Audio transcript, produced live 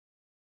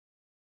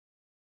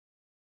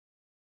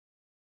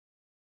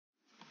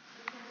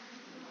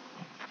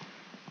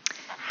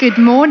Good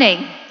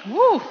morning.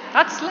 Woo,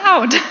 that's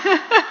loud.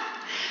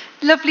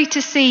 Lovely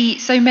to see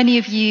so many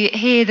of you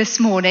here this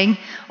morning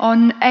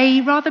on a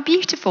rather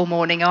beautiful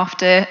morning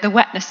after the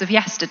wetness of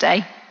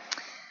yesterday.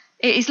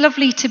 It is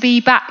lovely to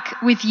be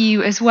back with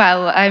you as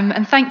well,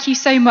 and thank you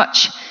so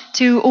much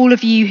to all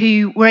of you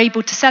who were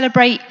able to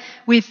celebrate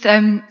with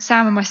Sam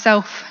and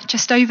myself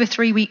just over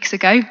 3 weeks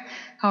ago,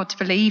 hard to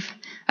believe,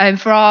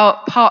 for our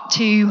part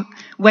 2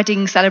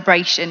 wedding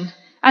celebration.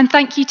 And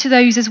thank you to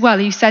those as well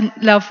who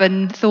sent love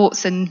and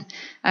thoughts and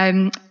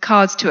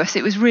cards to us.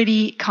 It was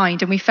really kind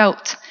and we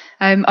felt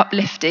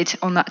uplifted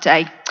on that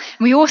day.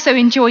 We also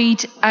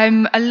enjoyed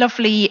a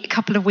lovely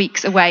couple of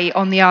weeks away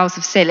on the Isles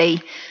of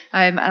Scilly,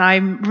 and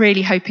I'm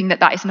really hoping that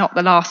that is not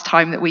the last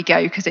time that we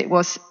go, because it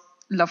was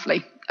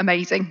lovely,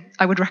 amazing.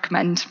 I would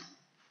recommend.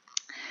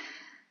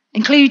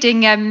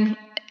 Including,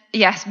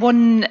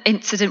 one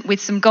incident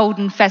with some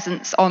golden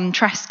pheasants on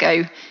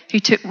Tresco who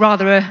took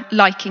rather a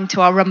liking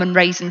to our rum and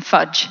raisin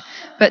fudge.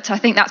 But I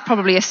think that's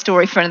probably a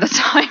story for another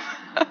time.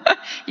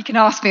 You can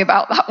ask me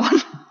about that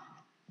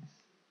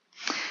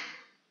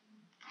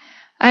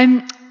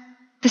one.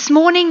 This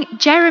morning,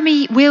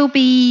 Jeremy will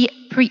be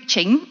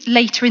preaching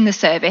later in the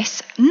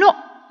service. Not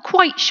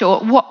quite sure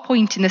at what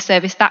point in the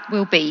service that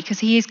will be, because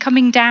he is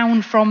coming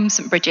down from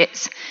St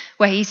Bridget's,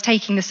 where he's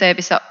taking the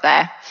service up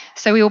there.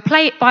 So we will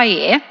play it by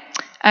ear.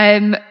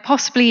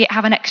 Possibly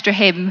have an extra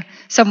hymn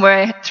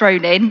somewhere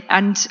thrown in,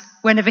 and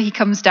whenever he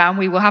comes down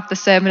we will have the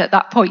sermon at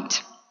that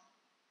point.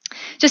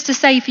 Just to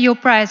say for your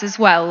prayers as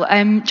well,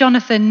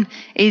 Jonathan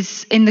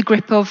is in the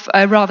grip of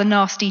a rather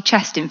nasty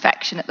chest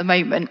infection at the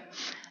moment,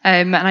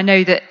 and I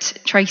know that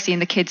Tracy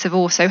and the kids have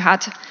also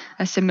had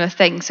a similar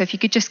thing, so if you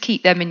could just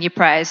keep them in your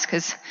prayers,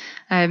 because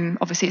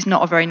obviously it's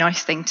not a very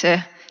nice thing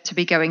to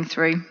be going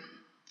through.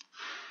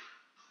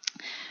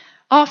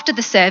 After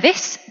the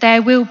service,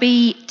 there will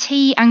be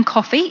tea and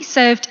coffee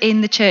served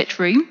in the church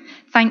room.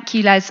 Thank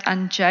you, Les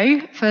and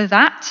Joe, for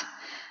that.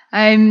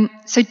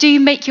 So do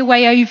make your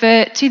way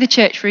over to the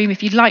church room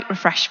if you'd like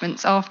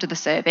refreshments after the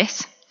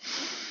service.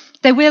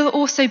 There will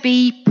also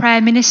be prayer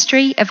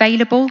ministry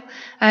available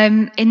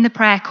in the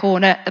prayer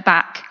corner at the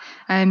back.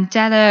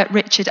 Della,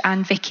 Richard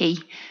and Vicky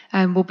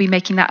will be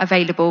making that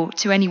available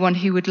to anyone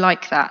who would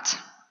like that.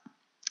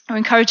 I'm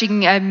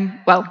encouraging,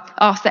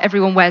 ask that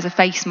everyone wears a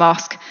face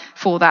mask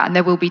for that, and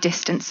there will be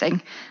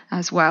distancing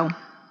as well.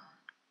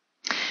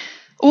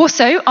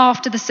 Also,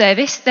 after the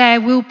service,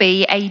 there will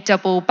be a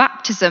double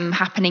baptism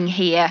happening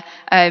here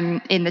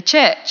in the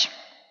church,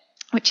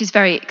 which is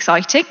very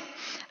exciting.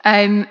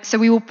 So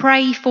we will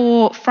pray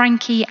for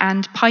Frankie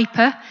and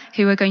Piper,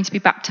 who are going to be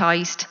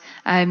baptised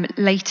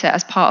later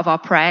as part of our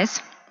prayers.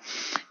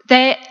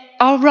 There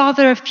are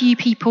rather a few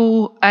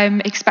people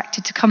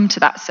expected to come to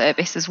that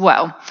service as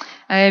well.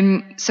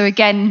 So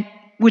again,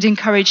 would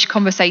encourage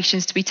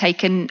conversations to be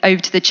taken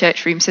over to the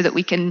church room so that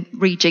we can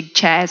rejig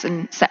chairs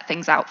and set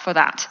things out for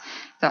that,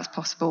 if that's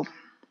possible.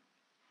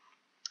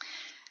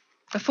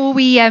 Before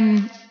we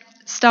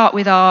start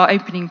with our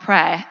opening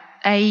prayer,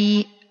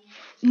 a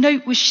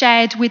note was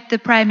shared with the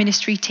prayer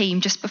ministry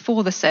team just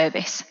before the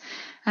service.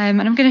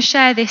 And I'm going to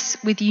share this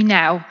with you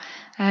now,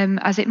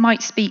 as it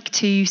might speak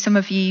to some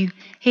of you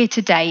here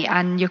today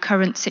and your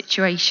current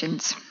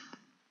situations.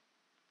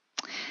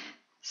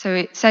 So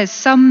it says,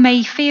 some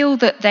may feel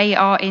that they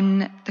are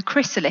in the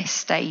chrysalis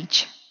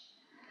stage,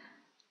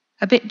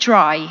 a bit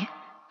dry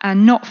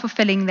and not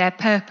fulfilling their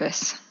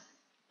purpose.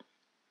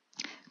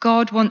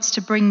 God wants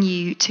to bring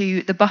you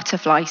to the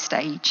butterfly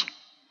stage,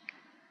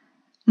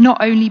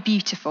 not only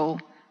beautiful,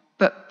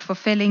 but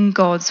fulfilling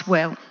God's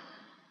will.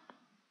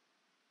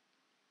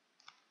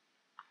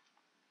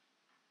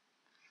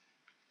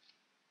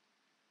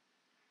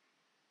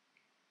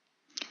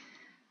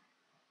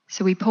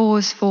 So we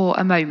pause for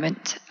a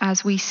moment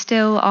as we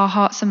still our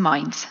hearts and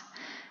minds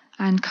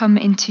and come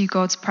into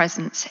God's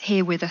presence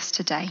here with us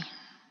today.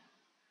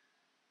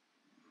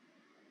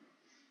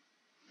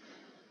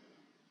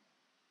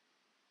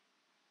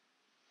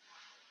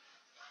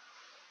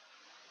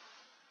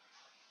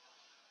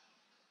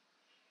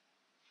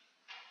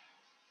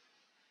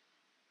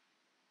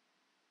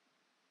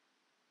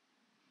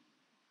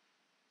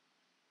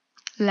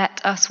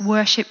 Let us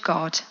worship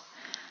God,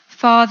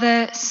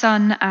 Father,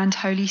 Son, and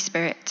Holy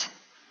Spirit.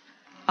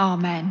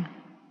 Amen.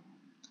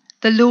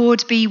 The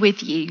Lord be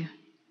with you,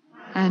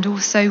 and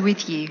also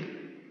with you.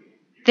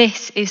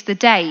 This is the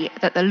day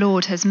that the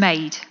Lord has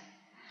made.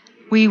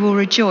 We will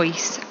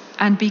rejoice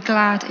and be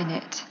glad in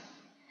it.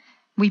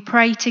 We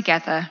pray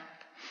together.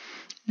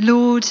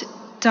 Lord,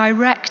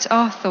 direct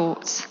our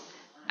thoughts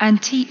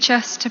and teach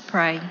us to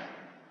pray.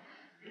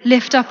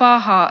 Lift up our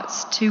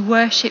hearts to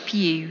worship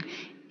you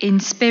in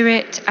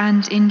spirit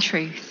and in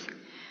truth.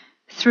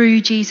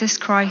 Through Jesus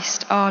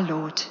Christ our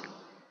Lord.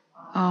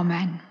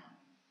 Amen.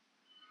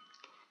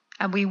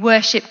 And we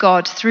worship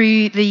God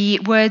through the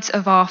words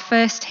of our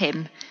first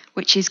hymn,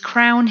 which is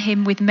Crown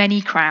Him with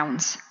Many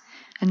Crowns.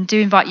 And do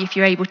invite you, if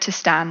you're able, to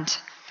stand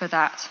for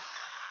that.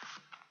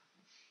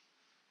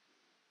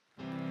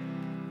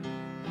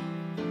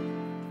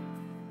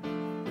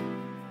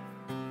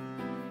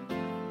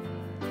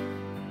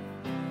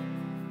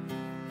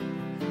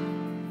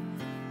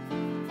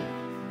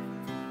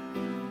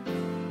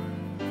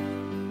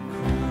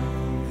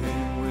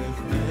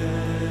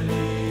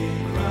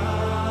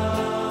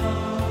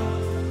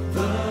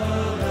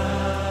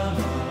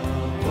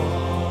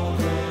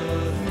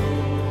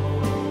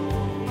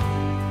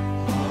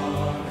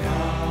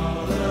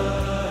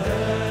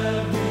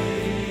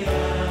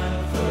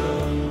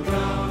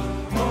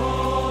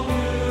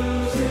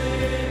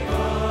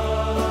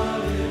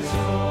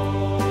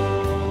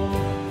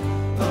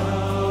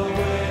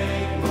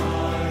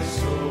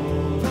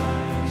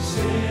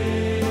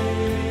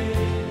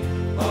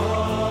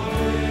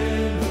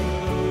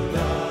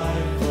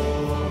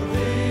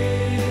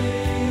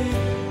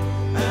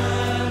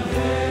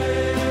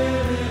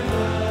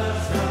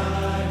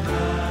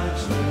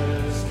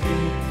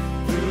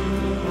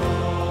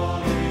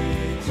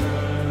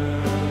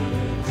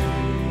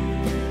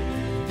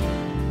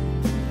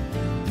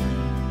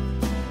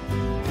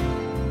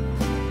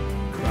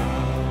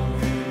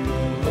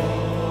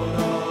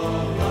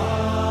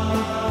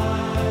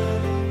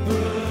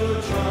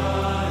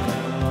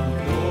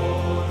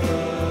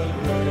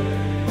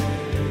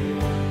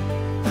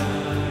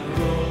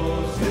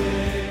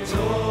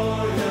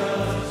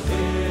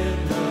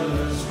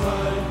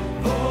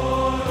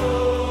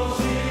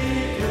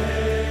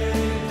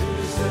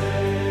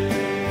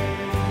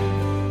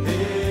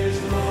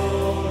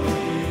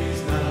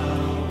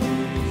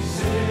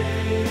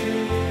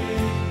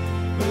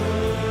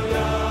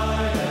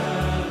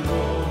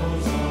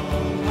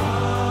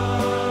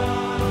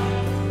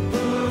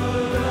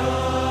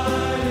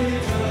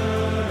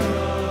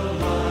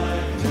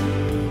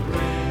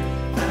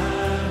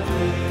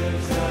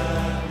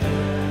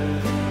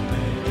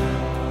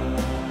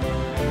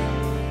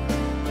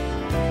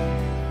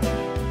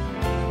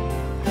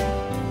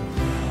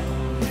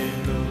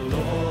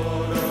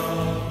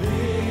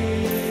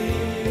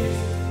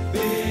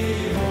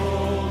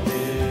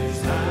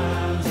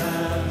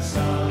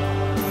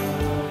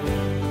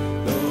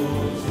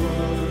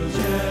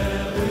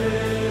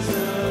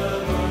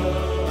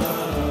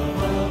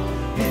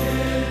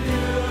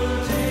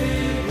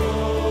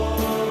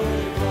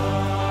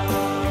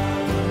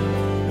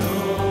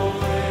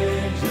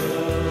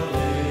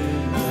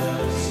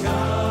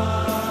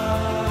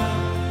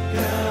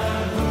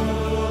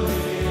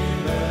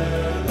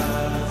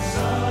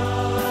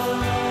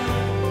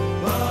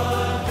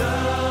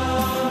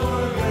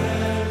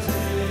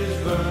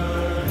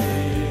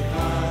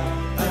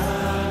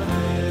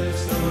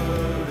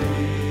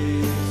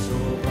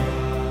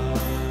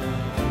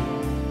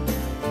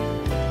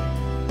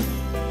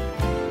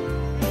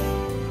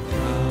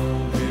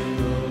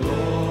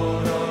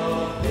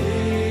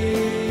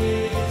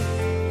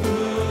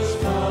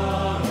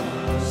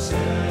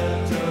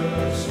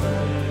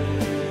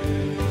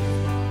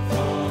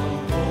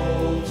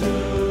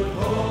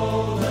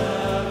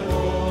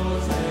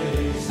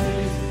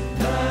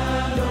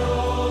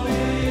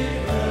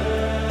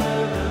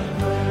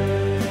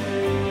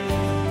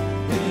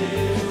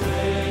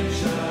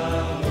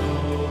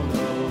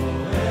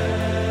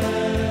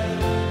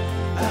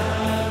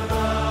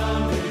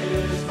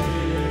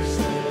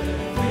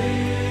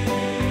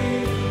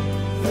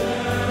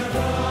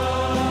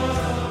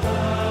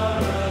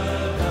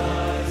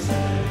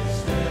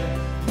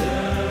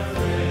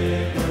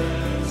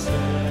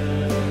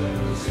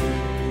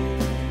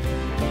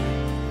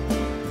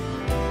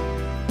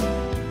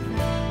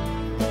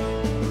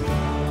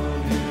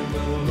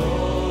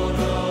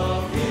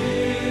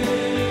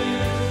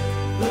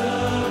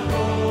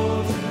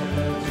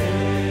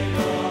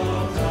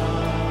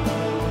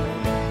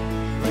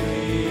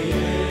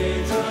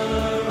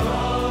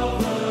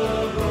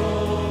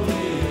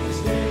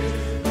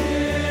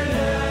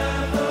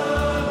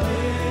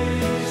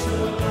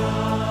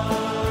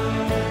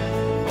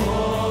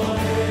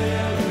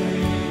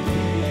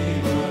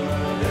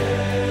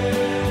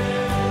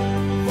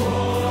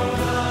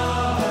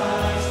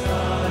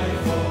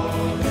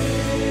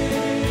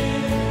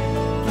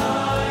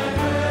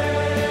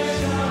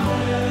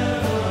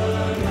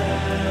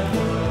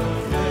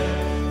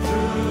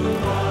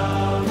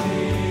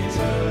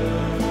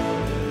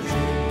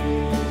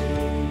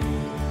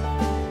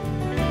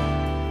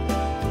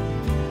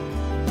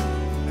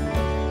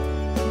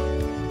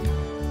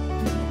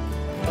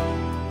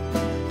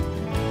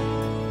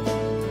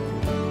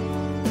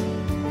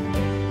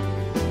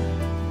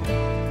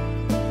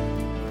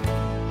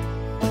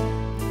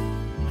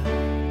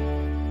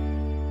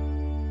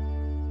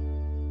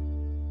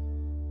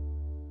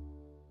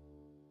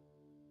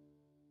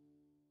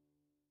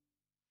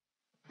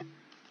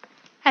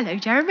 Hello,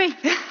 Jeremy.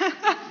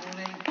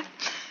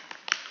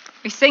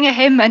 We sing a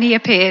hymn and he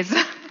appears.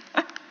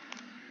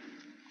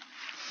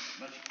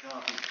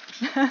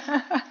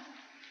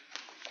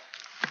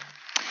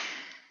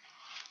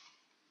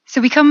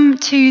 So we come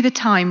to the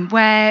time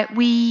where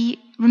we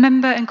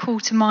remember and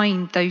call to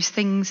mind those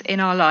things in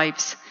our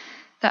lives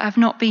that have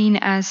not been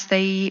as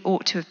they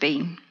ought to have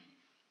been.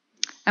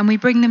 And we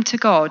bring them to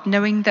God,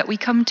 knowing that we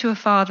come to a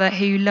Father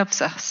who loves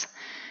us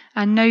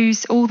and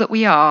knows all that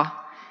we are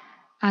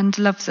and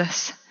loves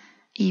us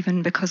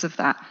even because of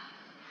that.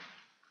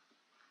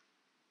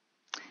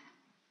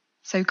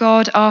 So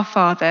God, our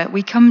Father,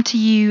 we come to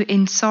you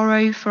in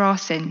sorrow for our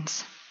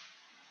sins,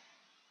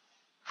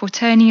 for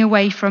turning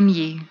away from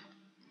you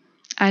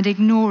and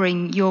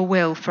ignoring your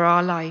will for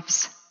our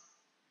lives.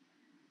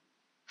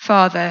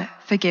 Father,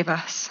 forgive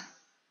us,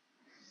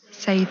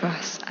 save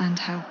us and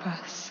help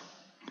us.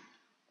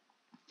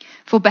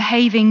 For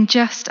behaving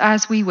just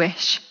as we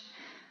wish,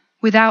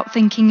 without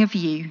thinking of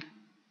you.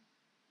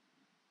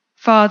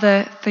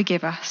 Father,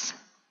 forgive us,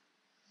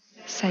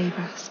 save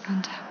us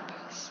and help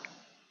us.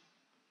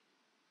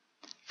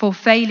 For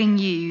failing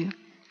you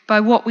by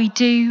what we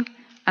do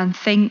and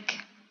think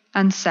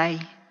and say.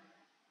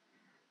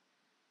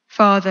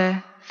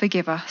 Father,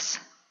 forgive us,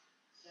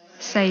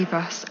 save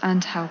us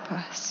and help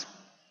us.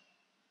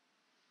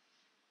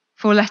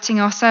 For letting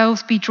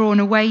ourselves be drawn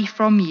away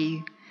from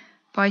you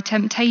by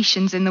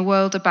temptations in the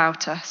world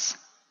about us.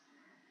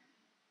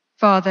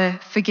 Father,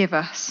 forgive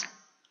us,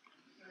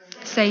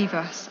 save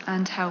us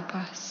and help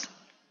us.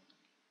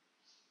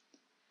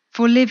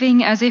 For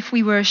living as if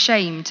we were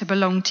ashamed to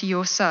belong to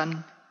your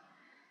Son.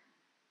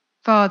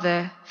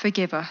 Father,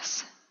 forgive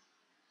us,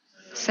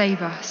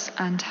 save us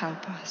and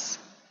help us.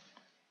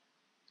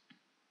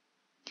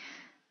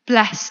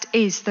 Blessed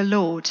is the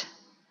Lord,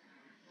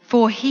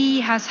 for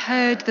he has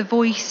heard the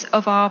voice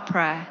of our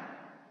prayer.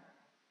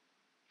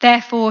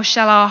 Therefore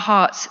shall our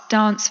hearts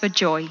dance for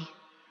joy,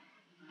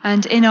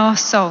 and in our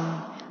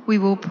song we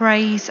will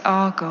praise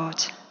our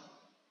God.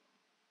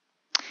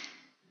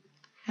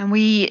 And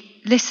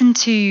we listen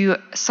to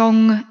a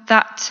song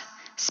that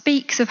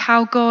speaks of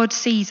how God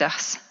sees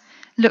us,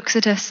 looks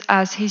at us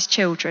as his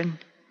children,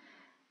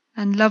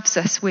 and loves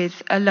us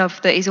with a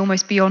love that is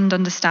almost beyond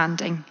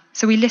understanding.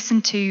 So we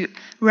listen to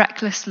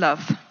Reckless Love.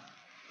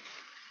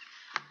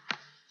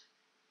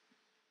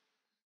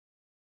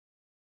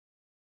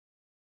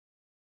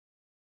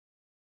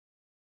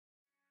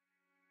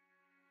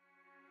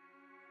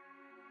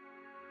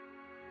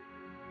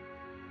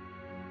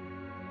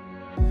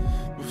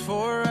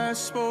 Before I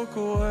spoke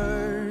a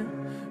word,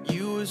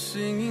 you were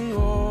singing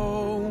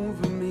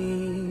over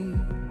me.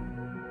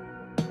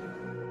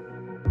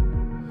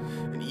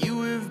 And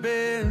you have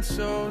been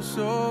so,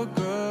 so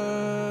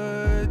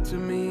good to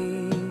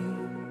me.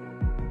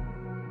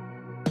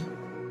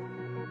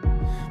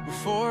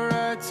 Before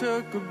I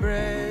took a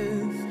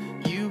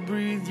breath, you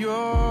breathed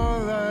your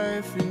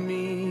life in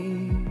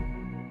me.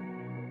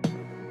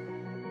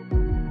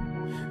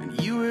 And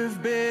you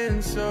have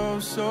been so,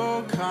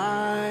 so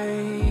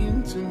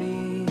kind to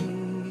me.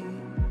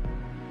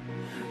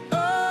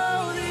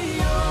 Oh,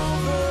 the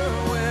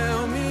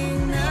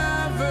overwhelming,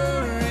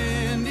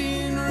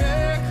 never-ending,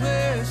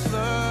 reckless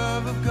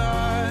love of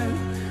God.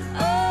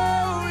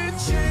 Oh, it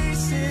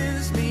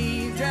chases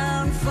me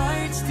down,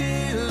 fights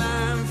till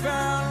I'm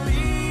found,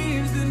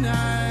 leaves the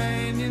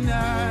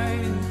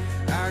 99.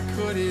 I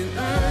couldn't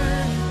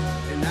earn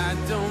it, and I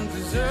don't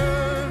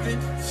deserve it.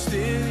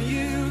 Still,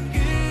 you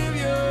give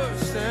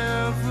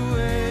yourself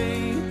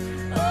away.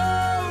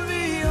 Oh,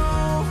 the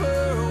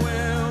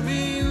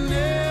overwhelming,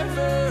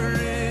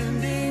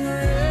 never-ending,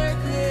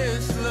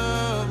 reckless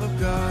love of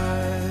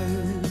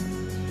God.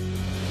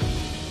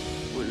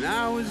 When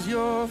I was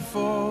your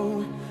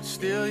foe,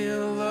 still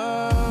your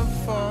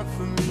love fought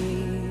for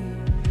me.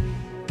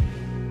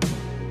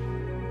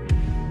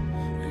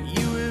 And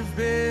you have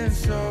been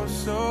so,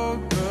 so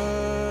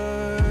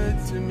good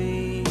to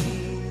me.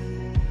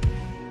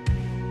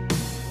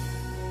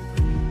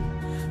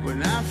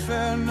 When I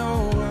felt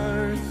no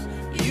worth,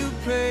 you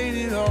paid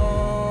it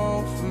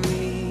all for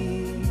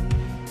me.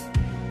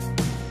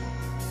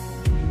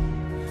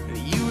 And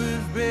you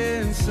have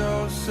been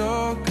so,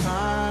 so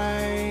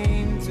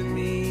kind to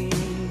me.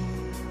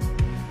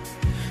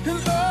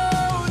 And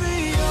oh,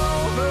 the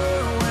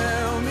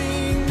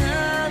overwhelming,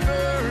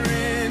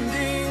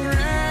 never-ending,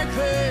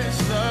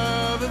 reckless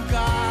love of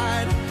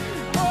God.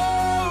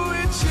 Oh,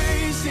 it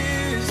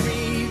chases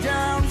me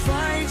down,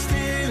 fights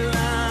till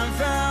I'm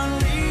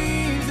found,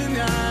 leaves the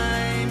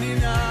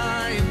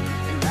 99.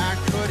 And I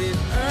couldn't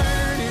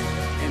earn it,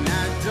 and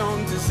I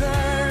don't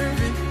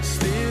deserve it.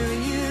 Still,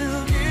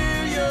 you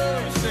give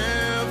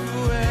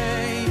yourself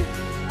away.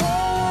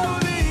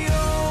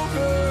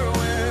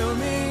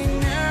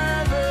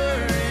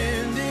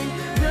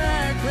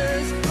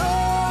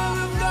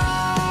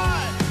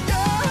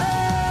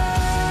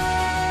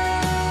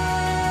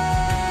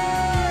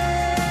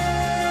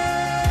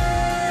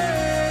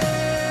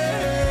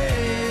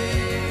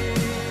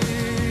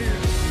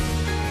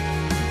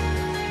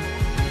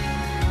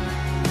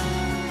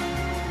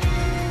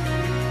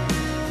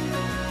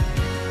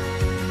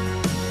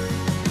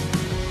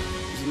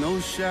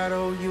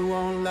 shadow you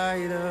won't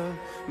light up,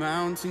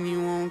 mountain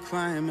you won't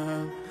climb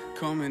up,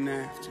 coming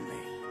after me.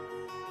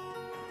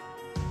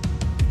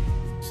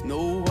 There's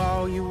no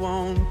wall you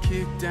won't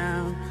kick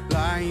down,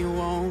 lie you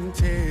won't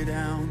tear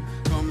down,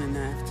 coming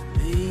after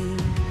me.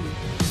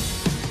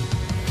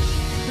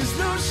 There's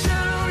no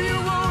shadow you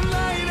won't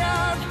light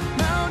up,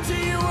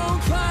 mountain you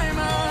won't climb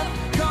up,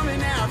 coming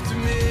after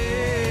me.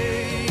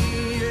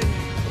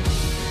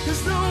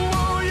 There's no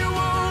wall you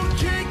won't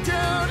kick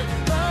down,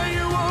 lie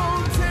you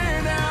won't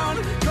tear down,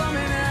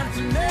 coming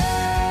after me.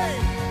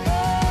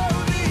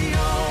 Oh, the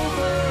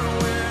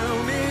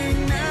overwhelming,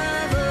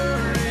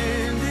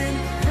 never-ending,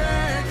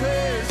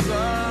 reckless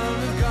love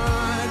of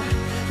God.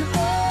 And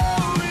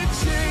oh, it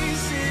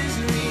chases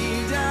me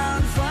down,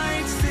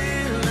 fights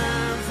till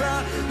I'm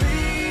found,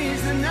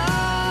 leaves the 99.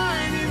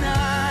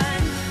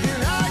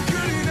 And I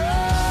couldn't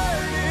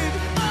earn it,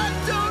 I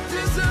don't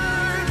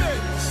deserve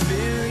it,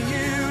 still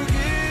you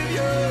give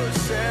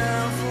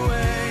yourself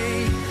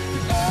away.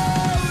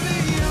 Oh,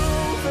 the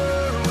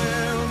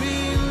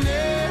overwhelming,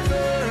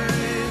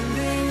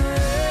 never-ending,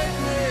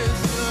 reckless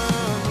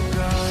love of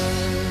God.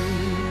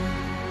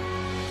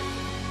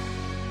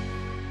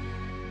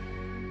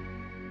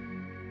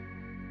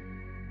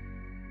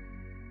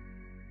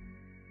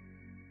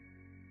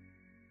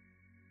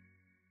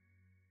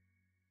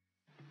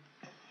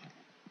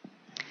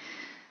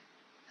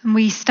 And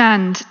we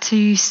stand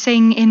to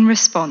sing in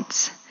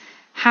response,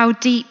 how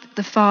deep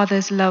the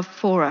Father's love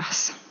for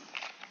us.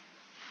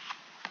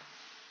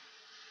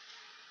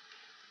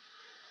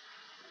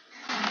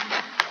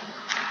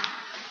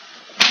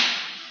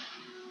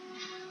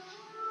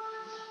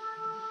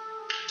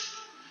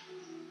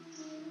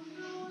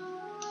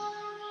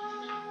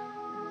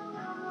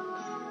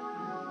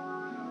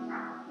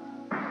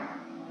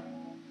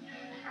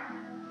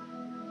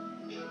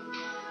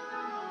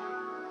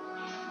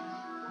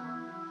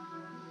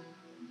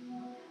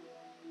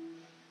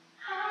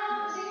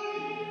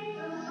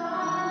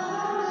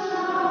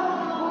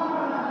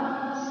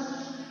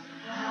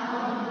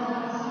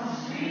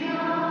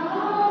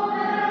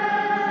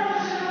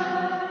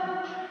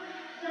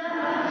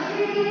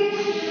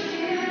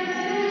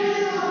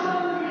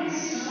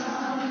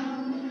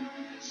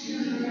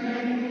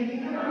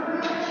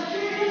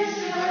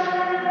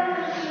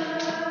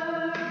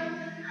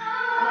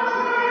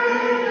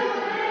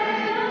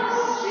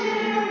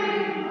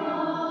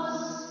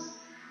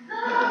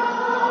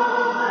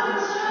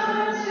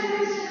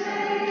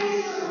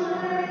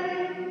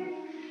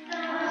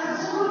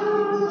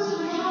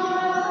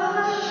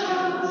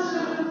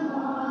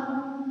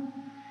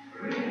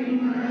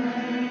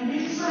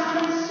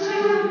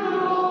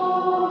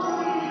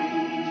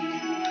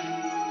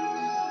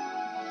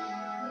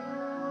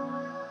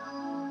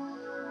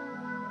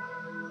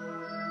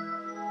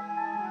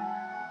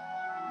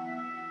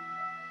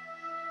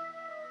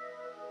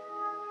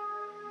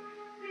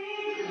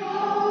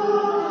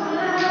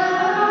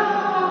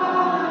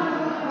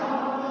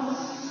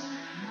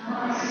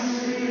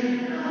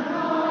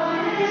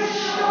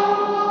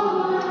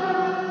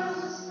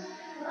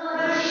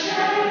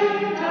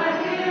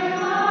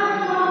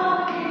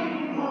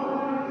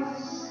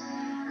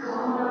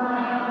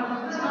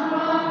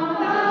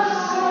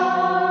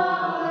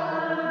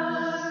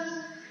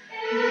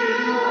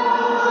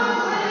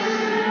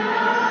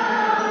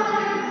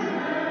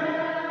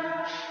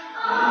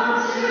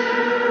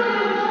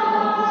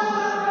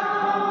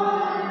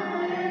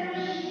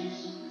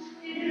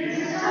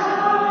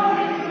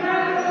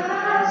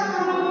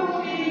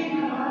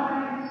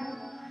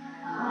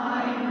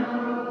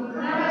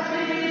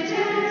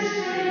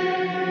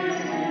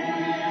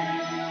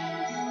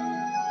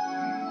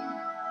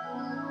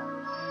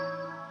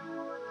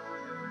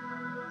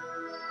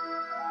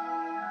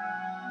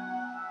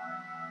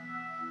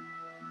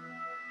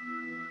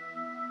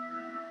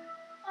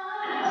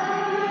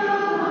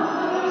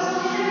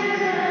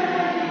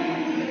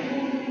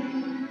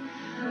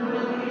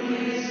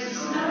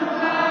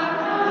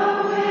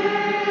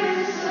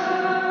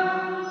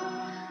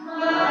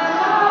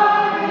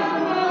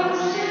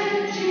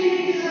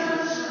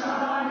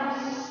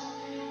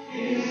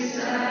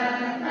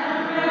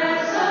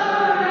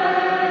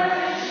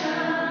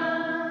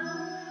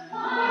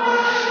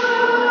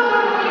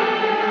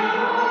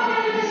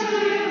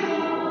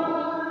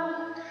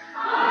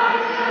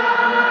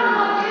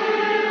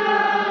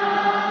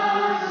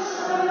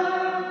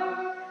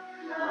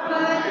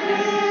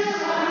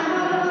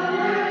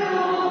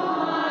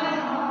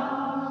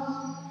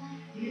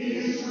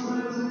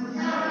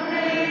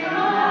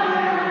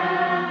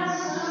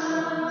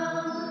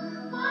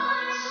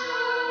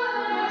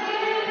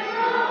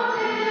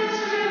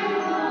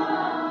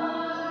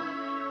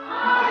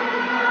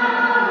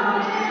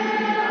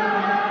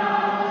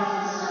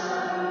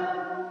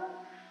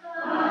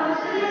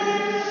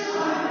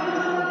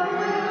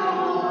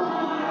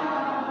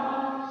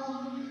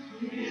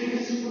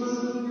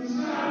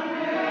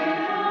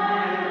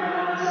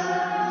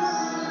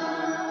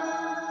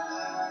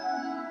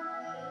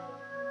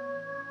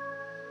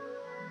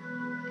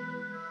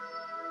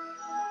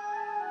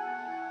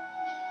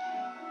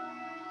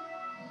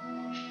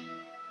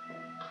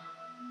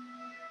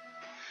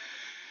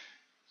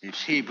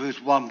 It's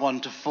Hebrews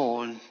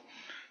 1:1-4 and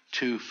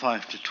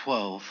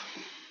 2:5-12.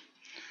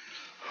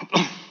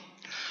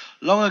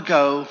 Long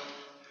ago,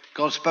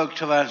 God spoke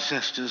to our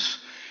ancestors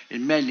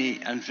in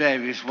many and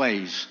various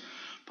ways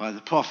by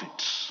the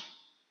prophets.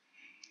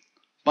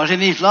 But in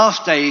these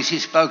last days, he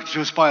spoke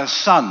to us by a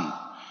Son,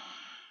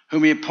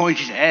 whom he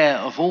appointed heir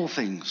of all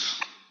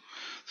things,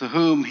 through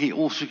whom he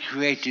also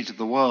created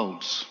the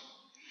worlds.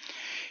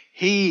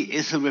 He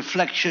is the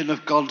reflection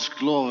of God's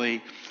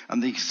glory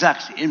and the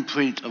exact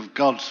imprint of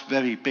God's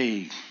very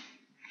being.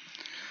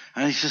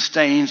 And he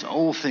sustains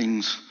all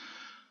things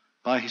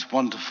by his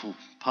wonderful,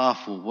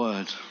 powerful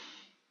word.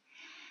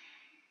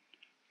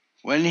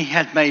 When he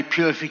had made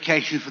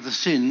purification for the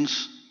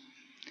sins,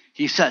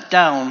 he sat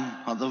down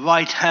at the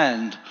right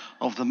hand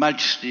of the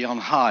Majesty on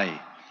high,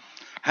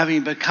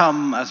 having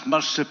become as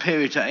much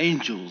superior to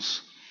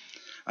angels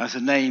as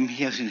the name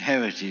he has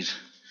inherited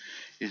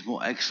is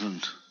more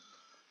excellent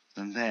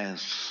than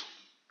theirs.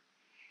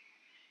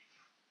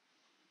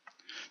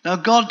 Now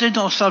God did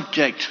not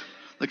subject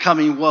the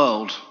coming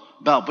world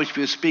about which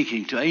we are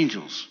speaking to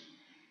angels,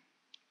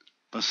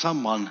 but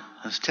someone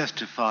has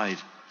testified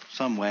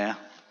somewhere.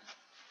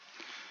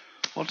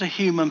 What are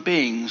human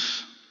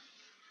beings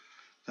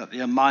that they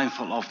are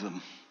mindful of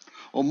them,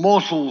 or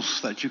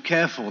mortals that you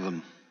care for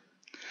them?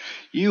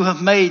 You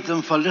have made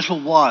them for a little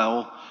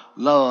while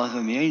lower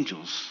than the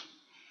angels.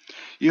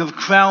 You have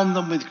crowned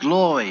them with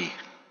glory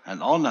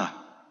and honor,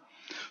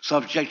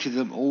 subjecting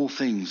them all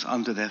things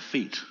under their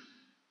feet.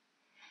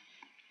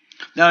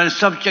 Now, in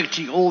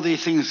subjecting all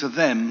these things to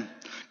them,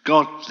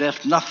 God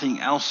left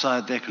nothing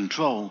outside their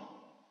control.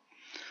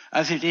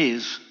 As it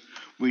is,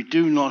 we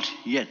do not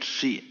yet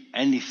see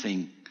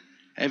everything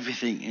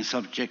in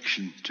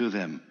subjection to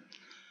them.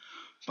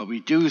 But we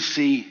do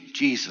see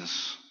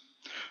Jesus,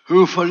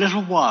 who for a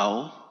little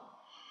while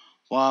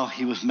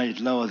he was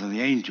made lower than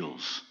the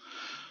angels,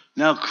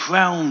 now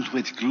crowned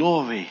with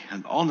glory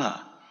and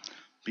honor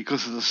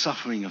because of the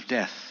suffering of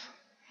death,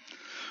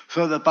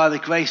 so that by the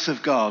grace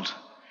of God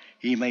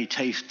he may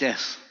taste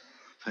death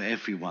for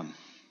everyone.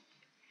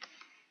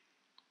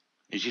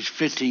 It is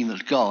fitting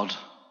that God,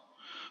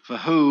 for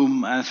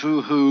whom and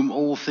through whom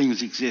all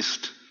things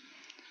exist,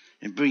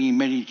 in bringing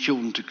many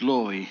children to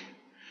glory,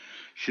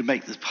 should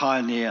make the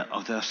pioneer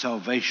of their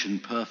salvation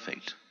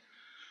perfect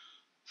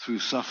through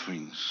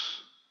sufferings.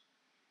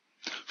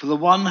 For the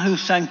one who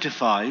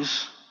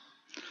sanctifies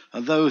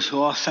and those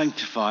who are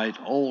sanctified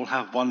all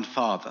have one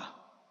Father.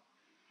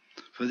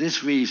 For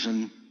this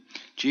reason,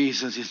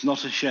 Jesus is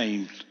not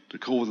ashamed to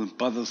call them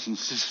brothers and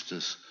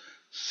sisters,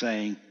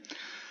 saying,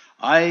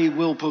 I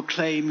will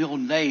proclaim your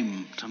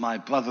name to my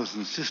brothers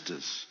and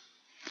sisters.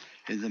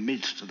 In the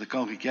midst of the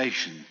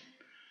congregation,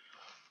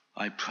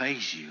 I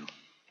praise you.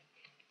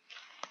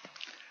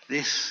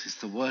 This is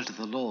the word of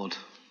the Lord.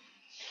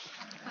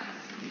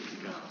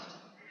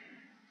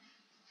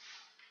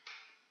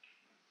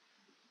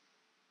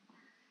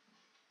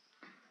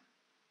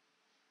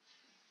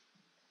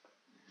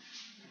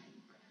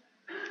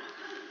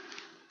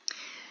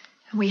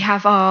 We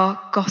have our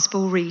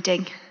gospel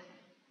reading.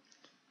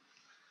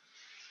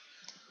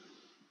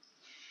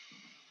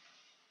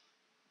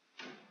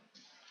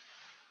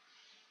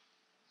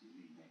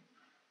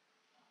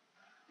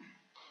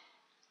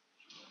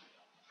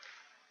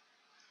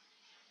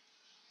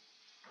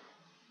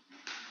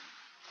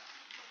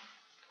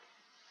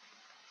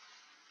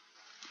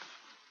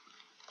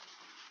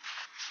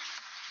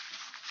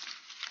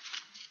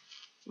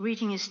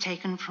 Reading is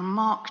taken from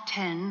Mark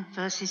 10,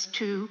 verses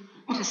 2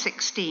 to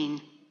 16.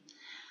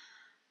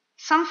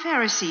 Some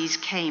Pharisees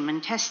came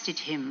and tested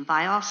him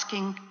by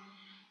asking,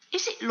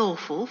 Is it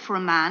lawful for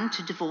a man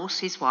to divorce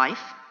his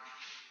wife?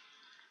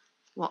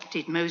 What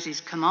did Moses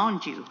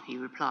command you? He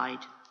replied.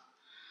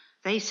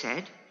 They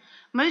said,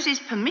 Moses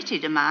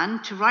permitted a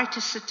man to write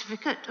a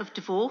certificate of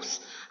divorce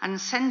and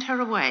send her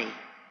away.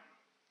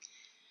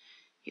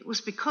 It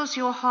was because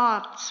your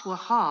hearts were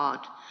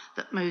hard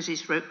that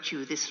Moses wrote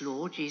you this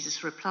law,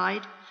 Jesus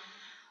replied.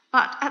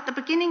 But at the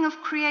beginning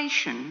of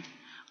creation,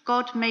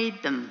 God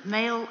made them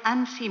male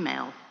and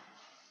female.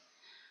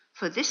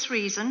 For this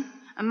reason,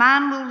 a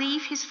man will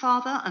leave his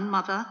father and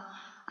mother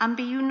and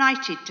be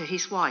united to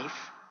his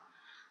wife,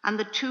 and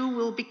the two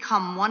will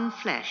become one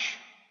flesh.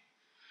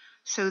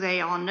 So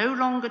they are no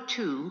longer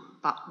two,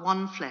 but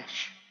one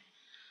flesh.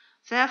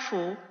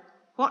 Therefore,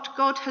 what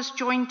God has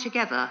joined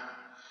together,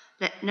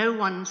 let no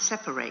one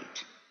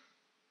separate.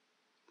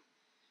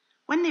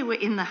 When they were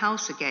in the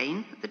house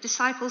again, the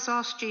disciples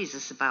asked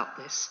Jesus about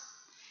this.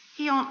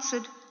 He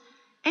answered,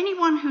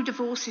 Anyone who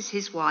divorces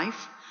his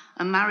wife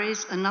and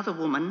marries another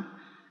woman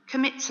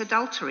commits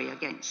adultery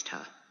against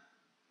her.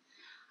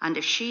 And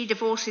if she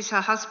divorces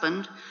her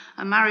husband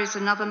and marries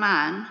another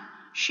man,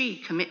 she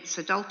commits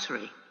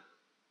adultery.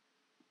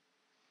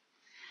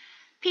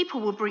 People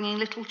were bringing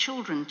little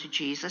children to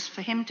Jesus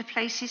for him to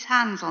place his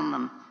hands on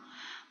them,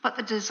 but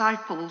the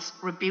disciples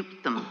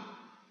rebuked them.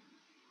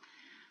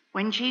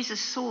 When Jesus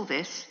saw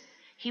this,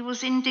 he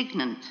was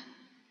indignant.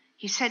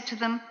 He said to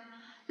them,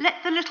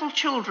 Let the little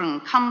children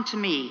come to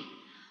me,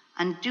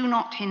 and do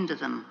not hinder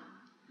them,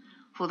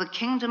 for the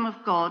kingdom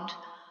of God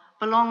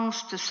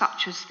belongs to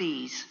such as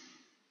these.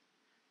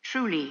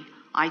 Truly,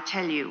 I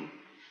tell you,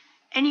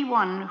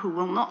 anyone who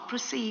will not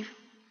receive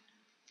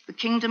the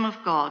kingdom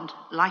of God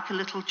like a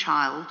little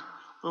child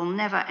will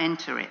never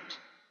enter it."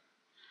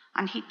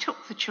 And he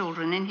took the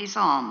children in his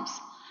arms,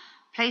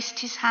 placed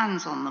his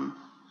hands on them,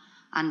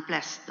 and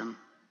blessed them.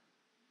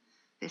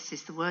 This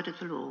is the word of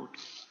the Lord.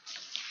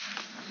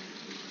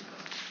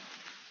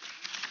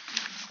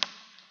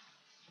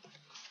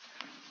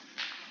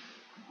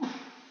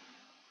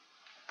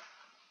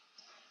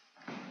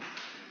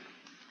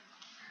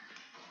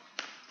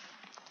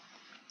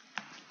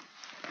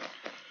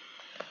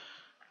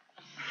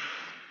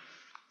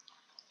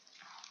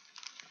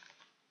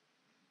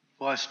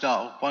 Before I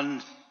start,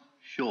 one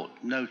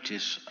short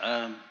notice,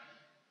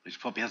 which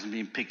probably hasn't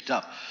been picked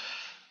up.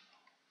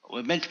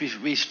 We're meant to be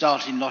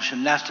restarting Nosh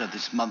and Natter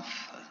this month,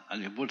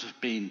 and it would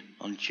have been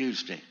on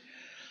Tuesday.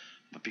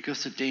 But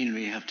because the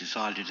Deanery have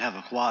decided to have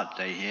a quiet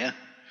day here,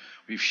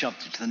 we've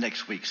shoved it to the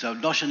next week. So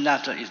Nosh and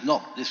Natter is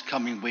not this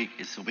coming week,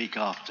 it's the week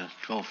after,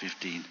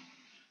 12:15,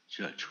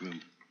 church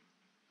room.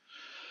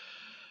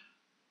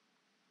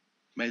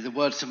 May the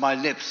words of my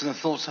lips and the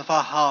thoughts of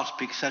our hearts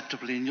be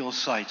acceptable in your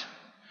sight,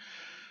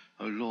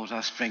 O Lord,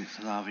 our strength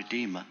and our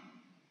Redeemer.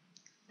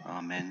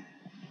 Amen.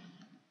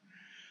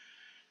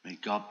 May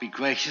God be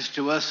gracious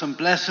to us and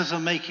bless us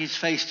and make his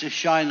face to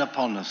shine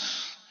upon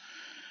us.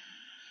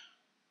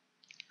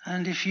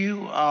 And if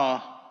you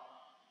are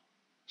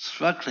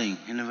struggling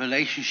in a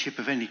relationship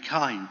of any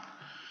kind,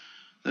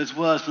 those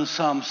words from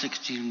Psalm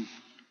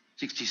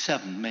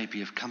 67 may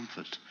be of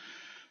comfort.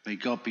 May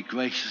God be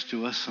gracious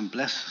to us and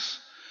bless us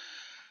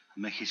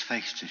and make his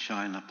face to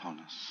shine upon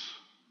us.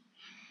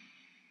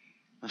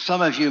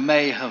 Some of you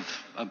may have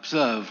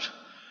observed,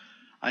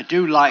 I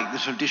do like the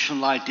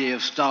traditional idea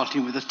of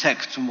starting with a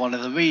text from one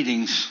of the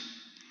readings,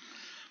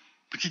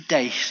 but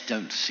today's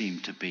don't seem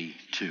to be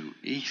too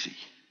easy.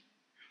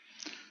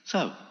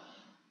 So,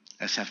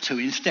 let's have two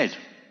instead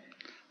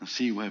and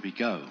see where we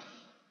go.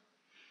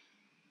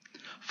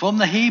 From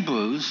the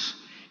Hebrews,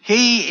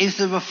 he is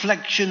the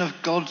reflection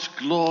of God's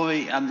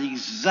glory and the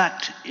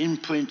exact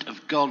imprint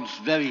of God's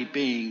very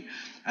being,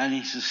 and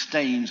he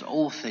sustains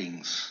all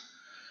things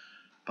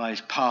by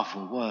his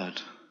powerful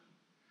word.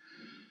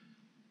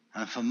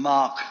 And for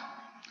Mark,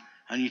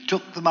 and he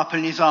took them up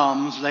in his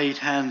arms, laid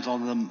hands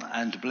on them,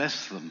 and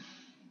blessed them.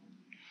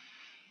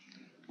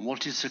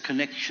 What is the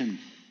connection,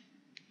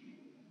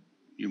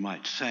 you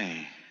might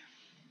say?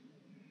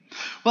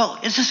 Well,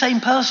 it's the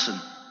same person.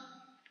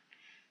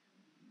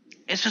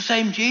 It's the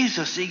same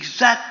Jesus, the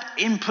exact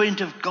imprint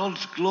of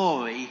God's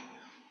glory.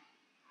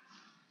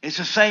 It's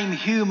the same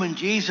human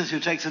Jesus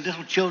who takes the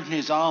little children in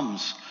his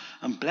arms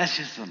and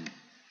blesses them.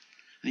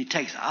 And he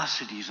takes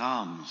us in his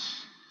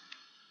arms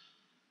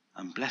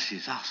and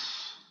blesses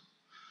us.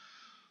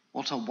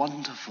 What a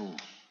wonderful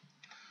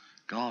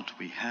God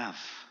we have.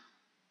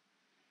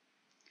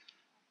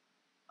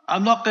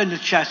 I'm not going to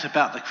chat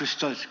about the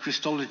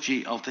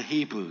Christology of the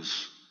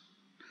Hebrews.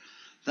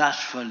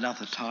 That's for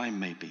another time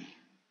maybe.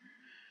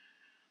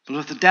 But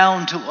of the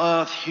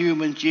down-to-earth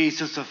human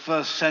Jesus of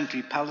first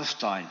century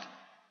Palestine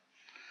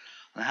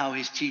and how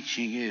his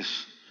teaching is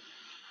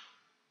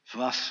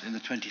for us in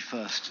the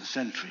 21st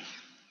century.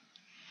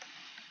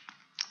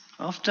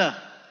 After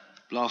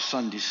last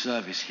Sunday's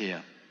service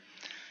here,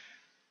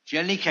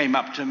 Jenny came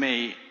up to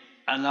me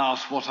and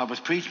asked what I was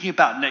preaching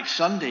about next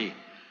Sunday,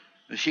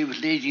 as she was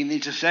leading the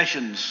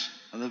intercessions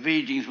and the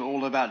readings were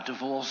all about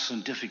divorce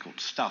and difficult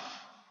stuff.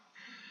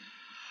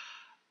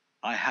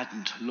 I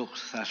hadn't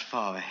looked that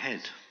far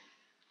ahead.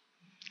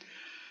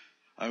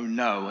 Oh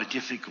no, a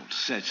difficult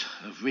set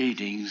of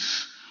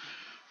readings.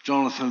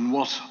 Jonathan,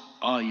 what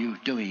are you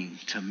doing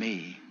to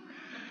me?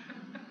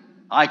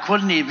 I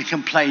couldn't even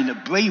complain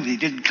that Bravery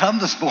didn't come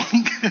this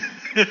morning.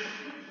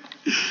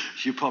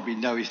 You probably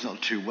know he's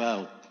not too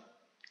well.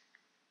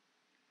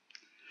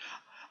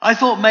 I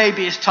thought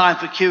maybe it's time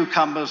for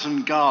cucumbers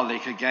and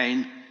garlic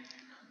again.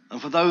 And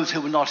for those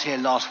who were not here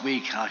last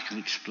week, I can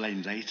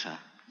explain later.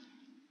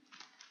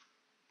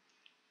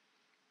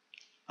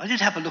 I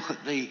did have a look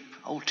at the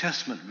Old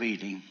Testament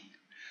reading.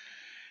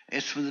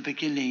 It's from the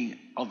beginning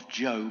of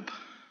Job.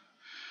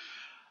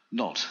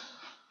 Not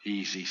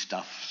easy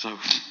stuff, so...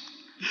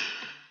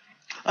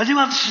 I do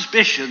have a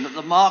suspicion that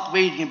the Mark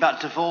reading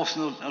about divorce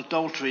and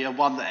adultery are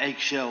one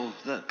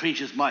that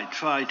preachers might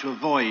try to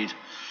avoid.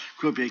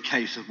 Could be a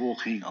case of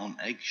walking on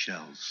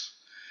eggshells.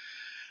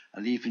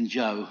 And even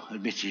Jo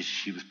admitted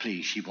she was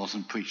pleased she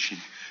wasn't preaching.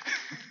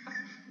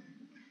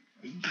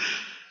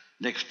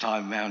 Next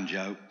time round,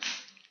 Jo.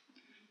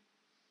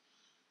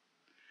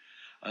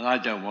 And I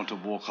don't want to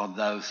walk on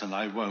those, and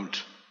I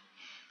won't.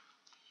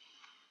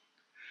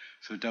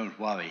 So don't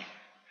worry.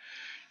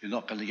 You're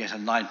not going to get a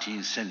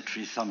 19th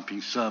century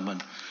thumping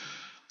sermon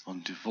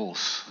on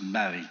divorce and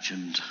marriage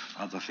and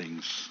other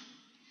things.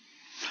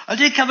 I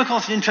did come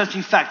across an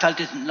interesting fact I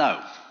didn't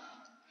know.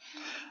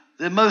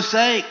 The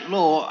Mosaic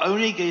law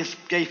only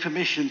gave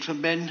permission for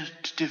men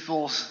to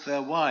divorce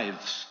their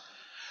wives.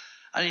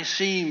 And it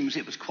seems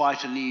it was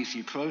quite an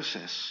easy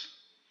process.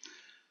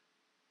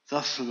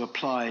 Thus the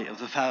reply of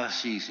the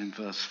Pharisees in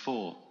verse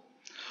 4.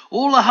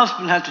 All the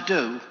husband had to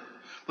do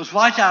was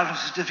write out a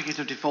certificate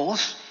of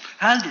divorce,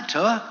 hand it to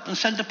her, and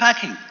send her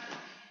packing.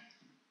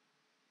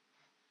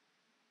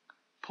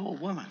 Poor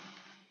woman.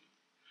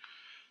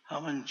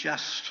 How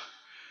unjust.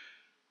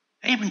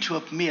 Even to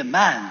a mere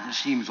man, it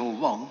seems all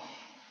wrong.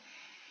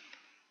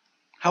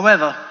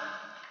 However,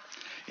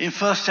 in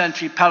first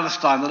century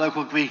Palestine, the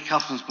local Greek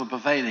customs were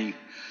prevailing,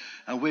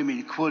 and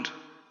women could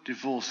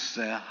divorce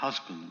their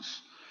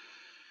husbands.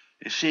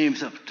 It seems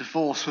that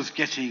divorce was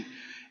getting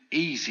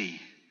easy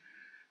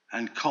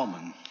and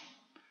common.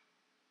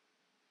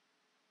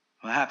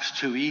 Perhaps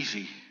too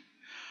easy.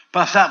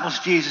 But that was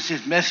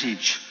Jesus'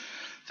 message.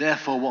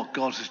 Therefore, what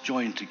God has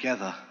joined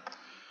together,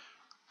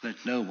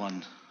 let no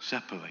one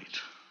separate.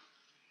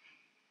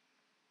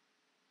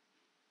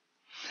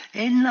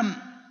 In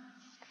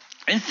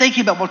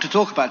thinking about what to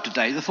talk about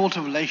today, the thought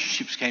of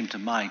relationships came to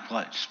mind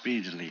quite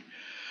speedily.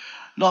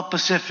 Not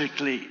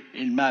specifically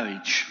in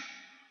marriage,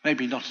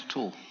 maybe not at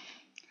all,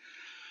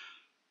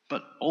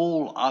 but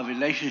all our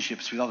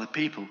relationships with other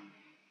people.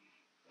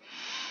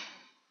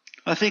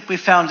 I think we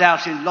found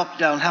out in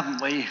lockdown,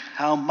 haven't we,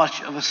 how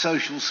much of a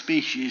social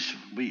species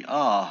we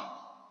are.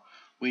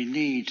 We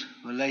need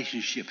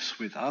relationships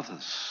with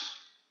others.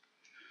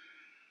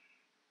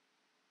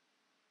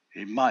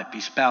 It might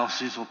be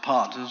spouses or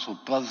partners or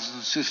brothers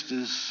and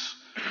sisters,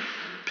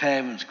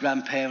 parents,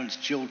 grandparents,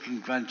 children,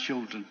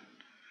 grandchildren,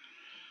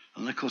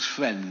 and of course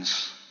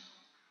friends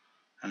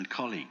and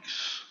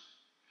colleagues.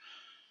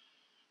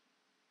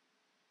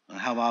 And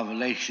how our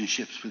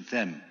relationships with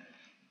them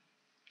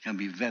can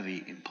be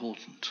very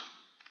important.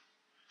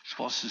 It's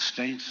what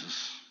sustains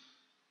us.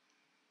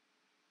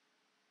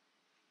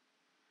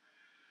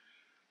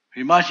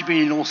 We might have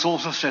been in all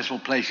sorts of stressful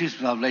places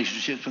with our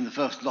relationships when the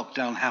first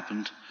lockdown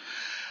happened,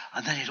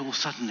 and then it all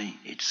suddenly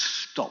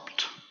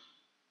stopped.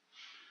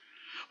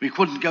 We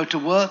couldn't go to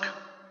work,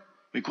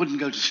 we couldn't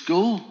go to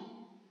school.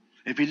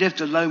 If we lived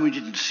alone, we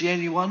didn't see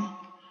anyone.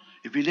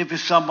 If we lived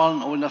with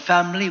someone or in a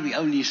family, we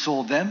only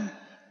saw them.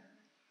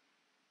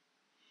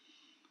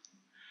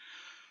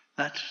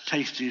 That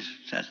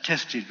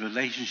tested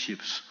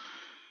relationships.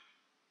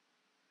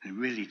 It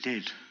really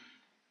did.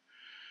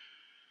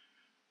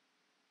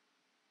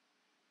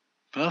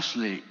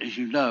 Personally, as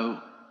you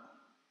know,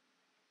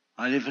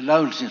 I live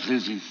alone since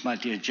losing my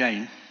dear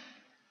Jane.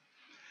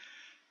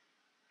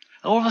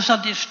 All of a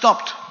sudden it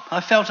stopped.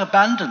 I felt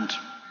abandoned.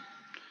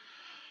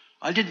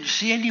 I didn't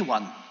see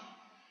anyone.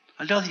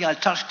 I don't think I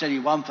touched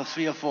anyone for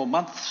 3 or 4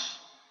 months.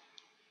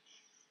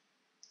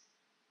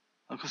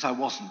 Of course, I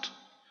wasn't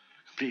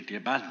completely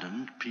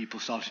abandoned. People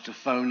started to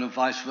phone and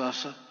vice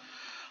versa.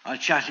 I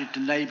chatted to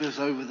neighbours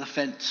over the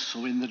fence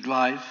or in the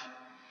drive.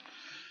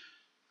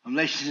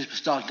 Relationships were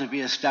starting to be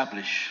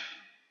established,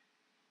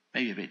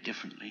 maybe a bit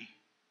differently.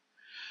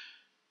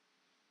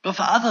 But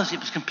for others,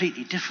 it was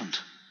completely different.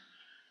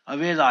 I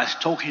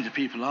realised, talking to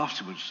people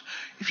afterwards,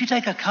 if you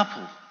take a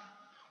couple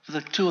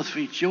with 2 or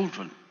 3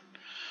 children,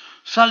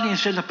 suddenly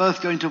instead of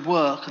both going to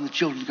work and the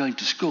children going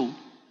to school,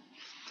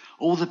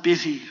 all the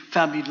busy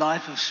family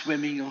life of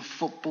swimming and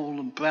football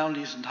and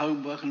brownies and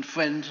homework and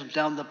friends and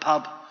down the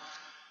pub,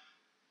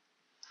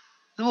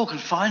 they're all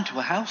confined to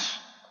a house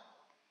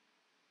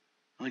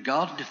and a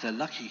garden if they're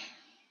lucky.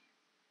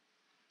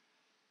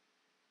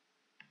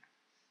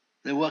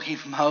 They're working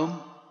from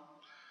home.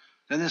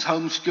 Then there's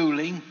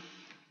homeschooling.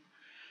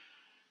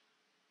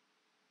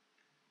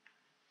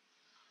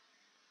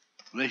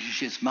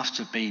 Relationships must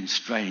have been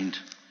strained.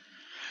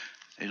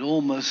 It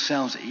almost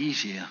sounds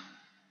easier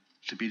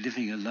to be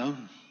living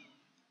alone.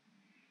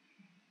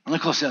 And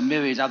of course there are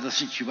myriad other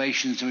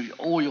situations, and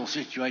all your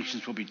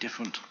situations will be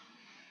different.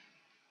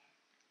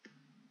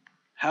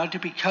 How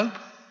did we cope?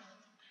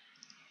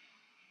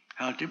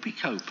 How did we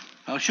cope?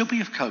 How should we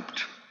have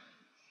coped?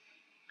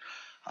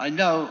 I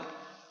know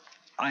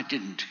I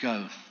didn't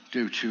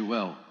do too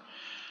well.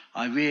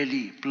 I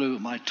really blew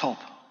my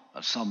top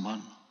at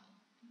someone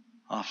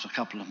after a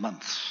couple of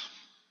months.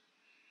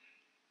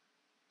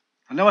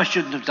 I know I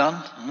shouldn't have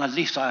done, and at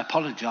least I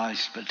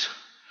apologised, but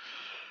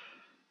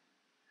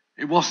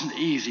it wasn't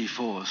easy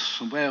for us.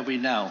 And where are we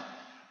now?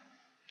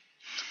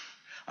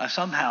 I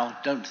somehow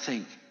don't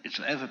think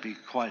it'll ever be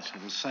quite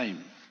the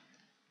same.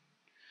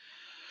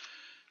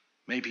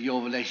 Maybe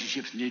your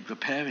relationships need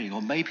repairing,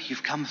 or maybe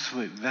you've come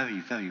through it very,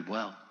 very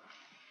well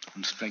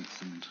and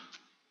strengthened.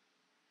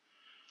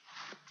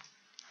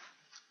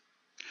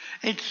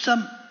 It's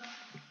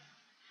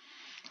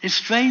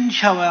strange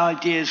how our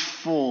ideas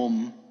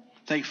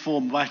take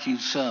form writing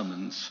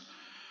sermons,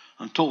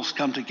 and talks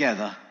come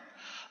together,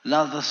 and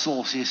other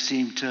sources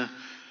seem to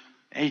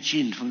edge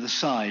in from the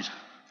side.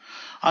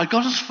 I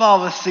got as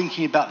far as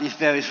thinking about these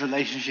various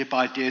relationship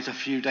ideas a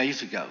few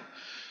days ago.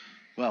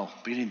 Well,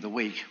 beginning of the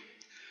week.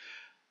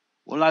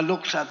 When I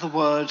looked at the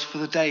words for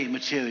the day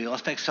material, I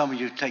expect some of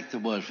you take the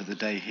word for the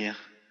day here.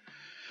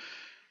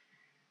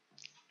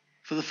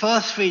 For the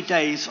first 3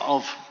 days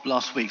of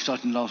last week,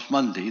 starting last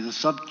Monday, the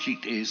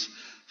subject is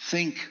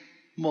think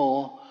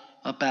more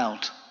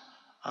about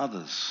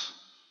others.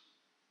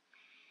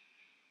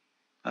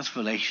 That's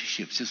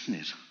relationships, isn't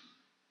it?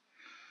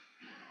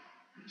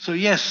 So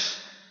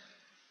yes,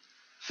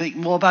 think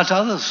more about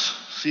others,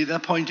 see their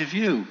point of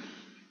view.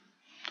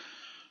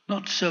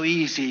 Not so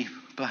easy,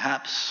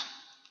 perhaps.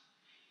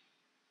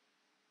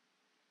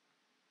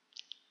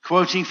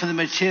 Quoting from the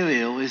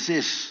material is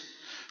this: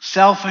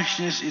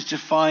 selfishness is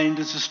defined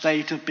as a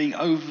state of being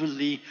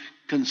overly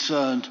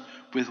concerned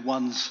with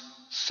one's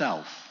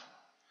self.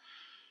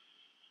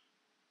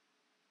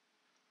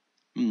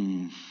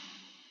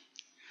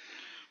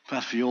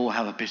 Perhaps we all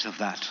have a bit of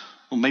that,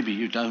 or maybe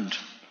you don't.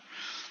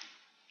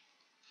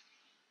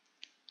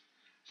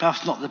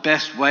 Perhaps not the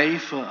best way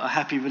for a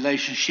happy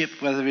relationship,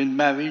 whether in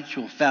marriage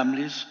or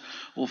families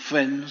or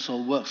friends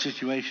or work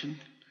situation.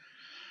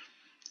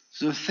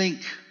 So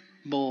think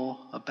more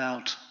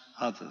about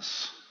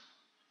others.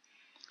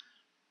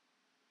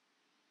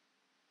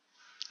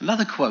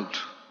 Another quote.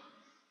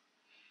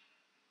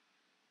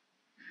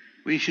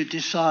 We should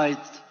decide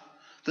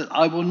that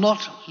I will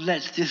not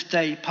let this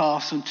day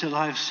pass until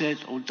I have said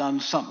or done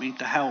something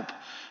to help,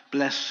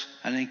 bless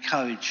and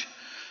encourage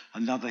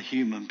another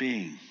human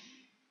being.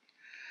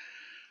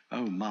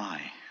 Oh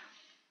my.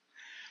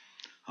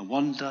 I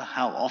wonder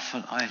how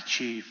often I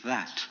achieve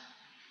that.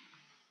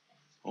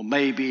 Or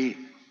maybe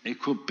it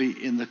could be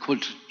in the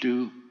could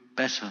do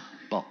better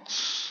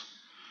box.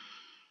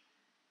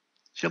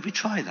 Shall we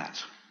try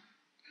that?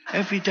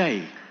 Every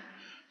day,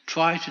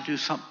 try to do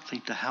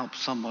something to help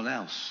someone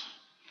else.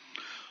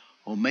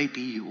 Or maybe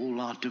you all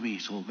are doing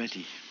it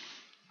already.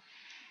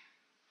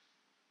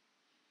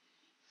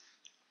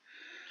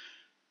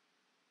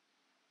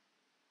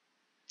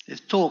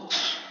 It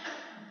talks,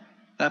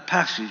 that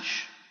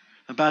passage,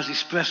 about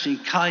expressing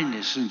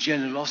kindness and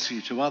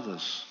generosity to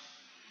others.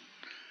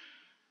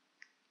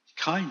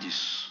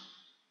 Kindness,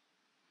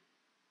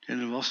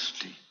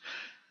 generosity.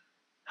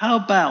 How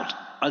about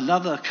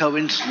another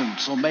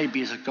coincidence, or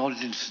maybe it's a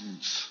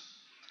coincidence?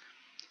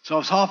 So I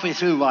was halfway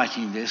through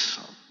writing this,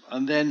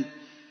 and then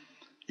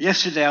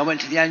yesterday I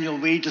went to the annual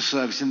reader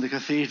service in the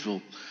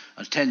cathedral,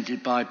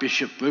 attended by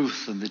Bishop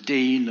Ruth and the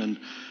Dean and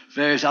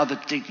various other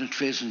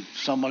dignitaries and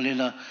someone in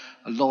a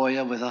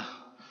lawyer with a,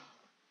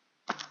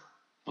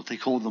 what they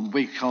call them,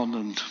 wig on,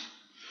 and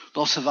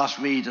lots of us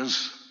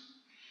readers.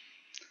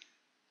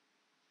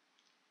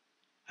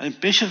 And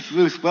Bishop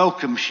Ruth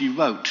welcome, she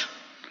wrote,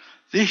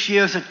 "This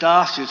year as a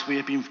diocese we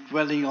have been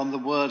dwelling on the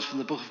words from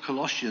the book of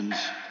Colossians.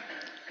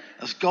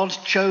 As God's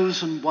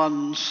chosen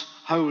ones,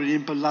 holy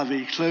and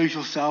beloved, clothe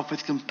yourself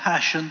with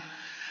compassion,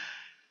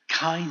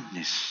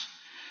 kindness,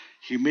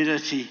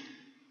 humility,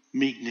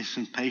 meekness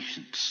and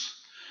patience.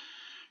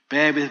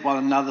 Bear with one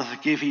another,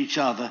 forgive each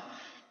other,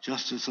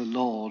 just as the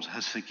Lord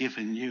has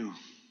forgiven you."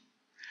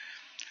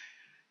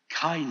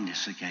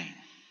 Kindness again.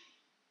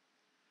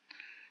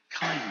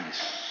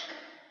 Kindness.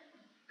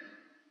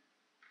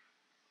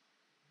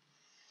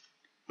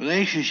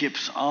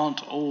 Relationships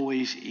aren't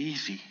always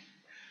easy.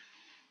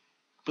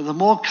 But the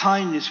more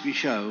kindness we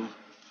show,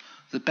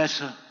 the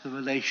better the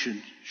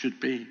relation should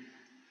be.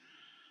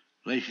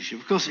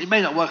 Relationship. Of course, it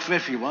may not work for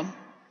everyone.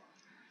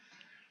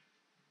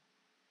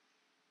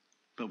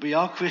 But we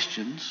are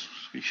Christians.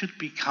 We should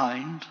be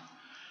kind.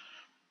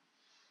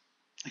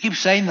 I keep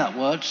saying that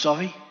word,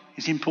 sorry.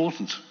 It's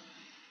important.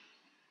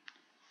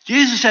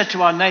 Jesus said to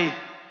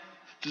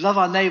love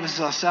our neighbours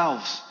as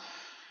ourselves.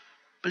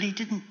 But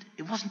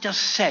it wasn't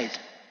just said.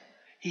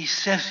 He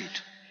says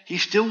it. He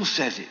still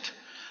says it.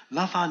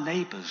 Love our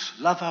neighbours,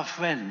 love our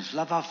friends,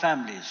 love our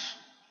families.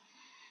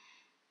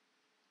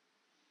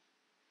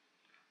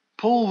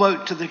 Paul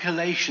wrote to the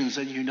Galatians,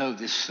 and you know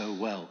this so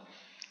well.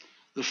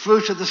 The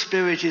fruit of the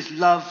Spirit is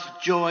love,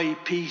 joy,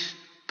 peace,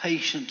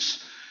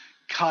 patience,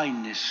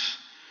 kindness,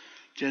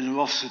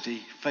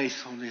 generosity,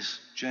 faithfulness,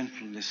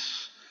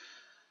 gentleness,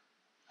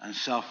 and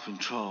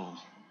self-control.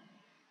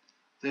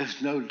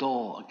 There's no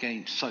law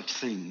against such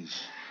things.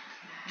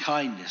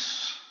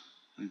 Kindness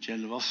and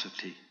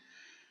generosity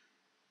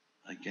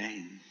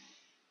again.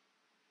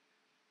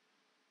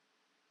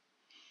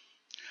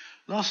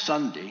 Last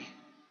Sunday,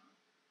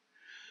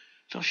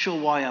 not sure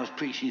why I was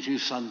preaching 2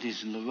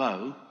 Sundays in a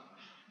row.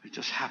 It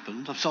just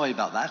happened. I'm sorry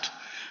about that.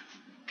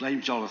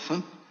 Blame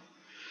Jonathan.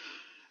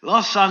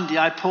 Last Sunday,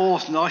 I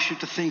paused and asked you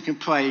to think and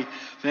pray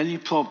for any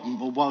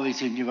problem or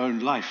worries in your own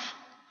life.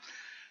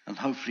 And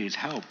hopefully it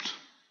helped.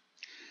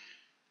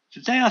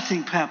 Today, I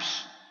think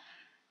perhaps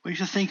we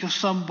should think of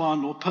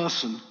someone or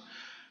person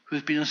who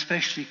has been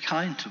especially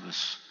kind to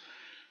us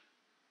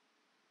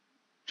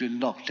during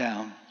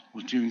lockdown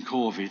or during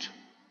COVID.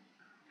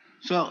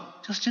 So,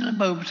 just in a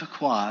moment of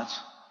quiet,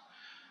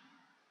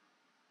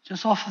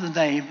 just offer the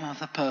name of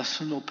the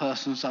person or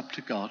persons up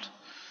to God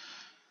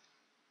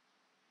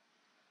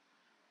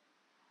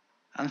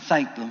and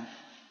thank them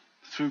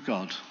through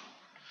God.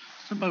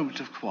 Just a moment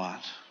of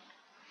quiet.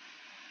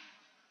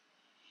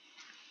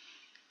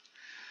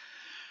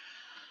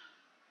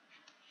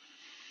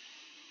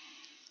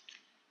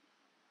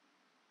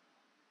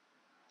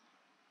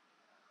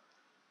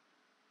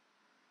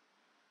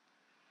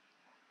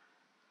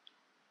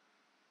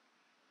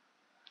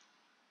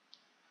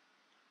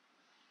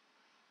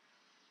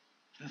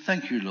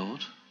 Thank you,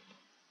 Lord.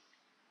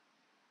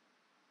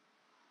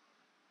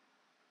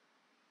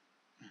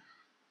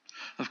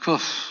 Of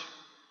course,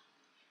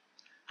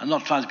 I'm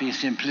not trying to be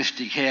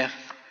simplistic here.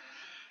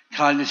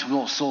 Kindness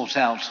will not sort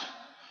out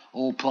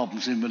all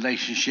problems in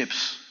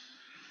relationships,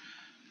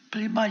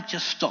 but it might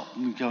just stop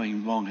them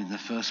going wrong in the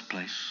first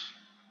place.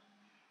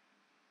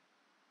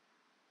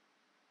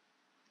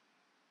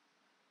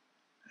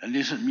 And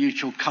isn't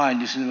mutual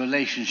kindness in a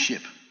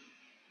relationship,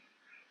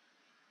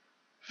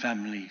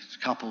 families,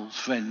 couples,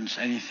 friends,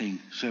 anything,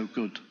 so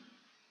good?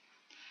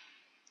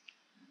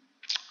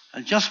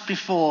 And just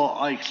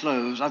before I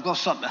close, I've got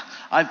something.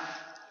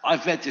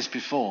 I've read this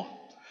before,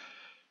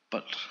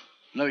 but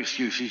no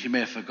excuses, you may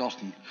have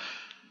forgotten.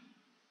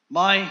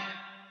 My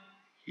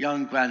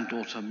young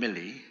granddaughter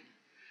Millie,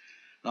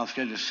 and I was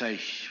going to say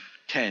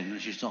 10,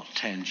 and she's not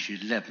 10,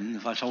 she's 11.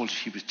 If I told her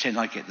she was 10,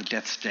 I'd get the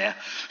death stare.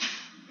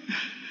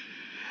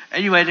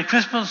 Anyway, the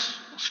Christmas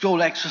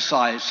school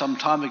exercise some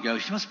time ago,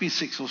 she must have been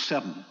 6 or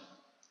 7.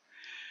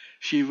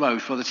 She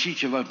wrote, well, the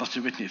teacher must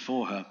have written it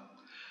for her.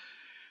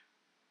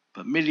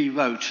 But Millie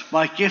wrote,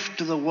 my gift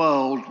to the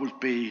world would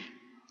be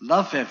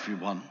love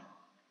everyone.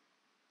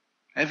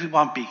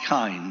 Everyone be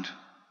kind.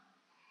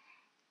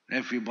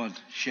 Everyone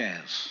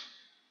shares.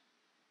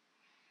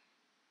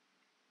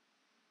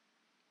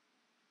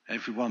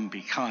 Everyone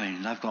be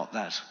kind. I've got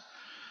that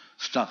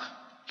stuck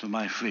to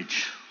my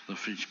fridge, the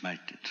fridge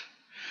magnet.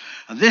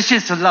 And this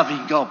is the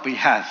loving God we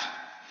have.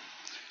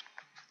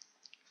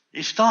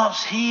 It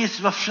starts, he is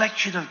the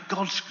reflection of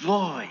God's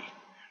glory.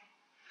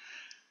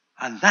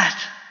 And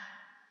that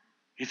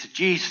is the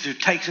Jesus who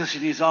takes us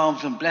in his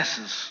arms and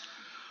blesses us.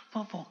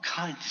 What more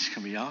kindness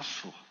can we ask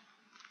for?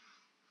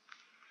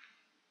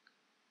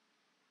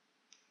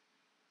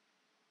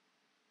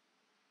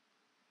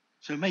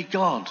 So may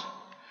God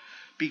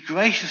be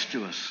gracious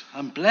to us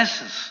and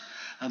bless us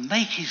and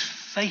make his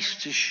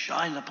face to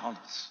shine upon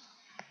us.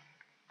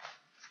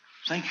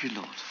 Thank you,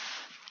 Lord.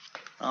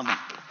 Amen.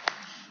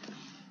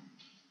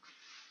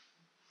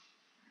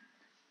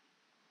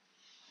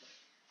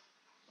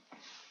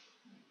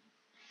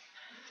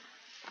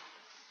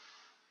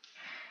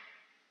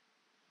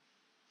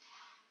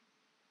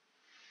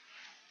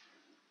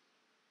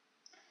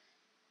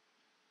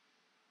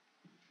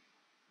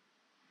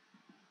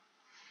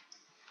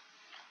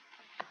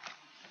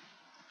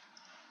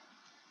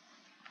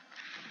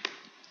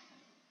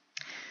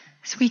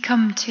 As we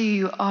come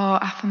to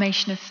our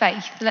affirmation of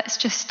faith, let's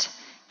just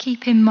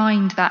keep in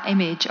mind that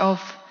image of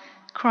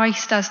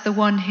Christ as the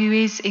one who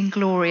is in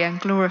glory and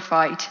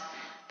glorified,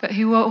 but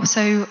who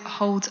also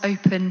holds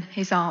open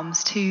his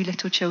arms to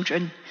little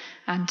children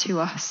and to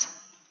us.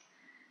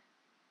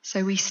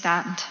 So we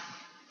stand.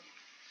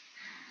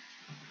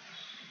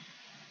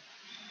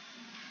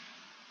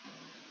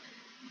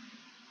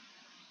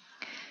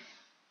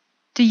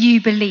 Do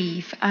you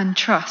believe and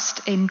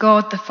trust in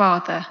God the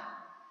Father,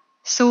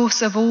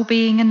 source of all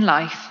being and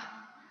life,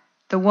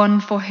 the one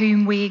for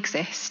whom we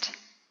exist?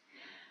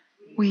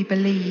 We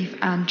believe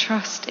and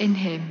trust in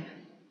him.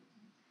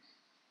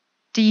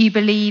 Do you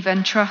believe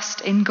and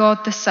trust in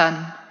God the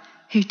Son,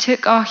 who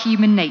took our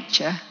human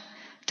nature,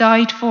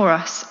 died for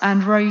us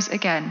and rose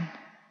again?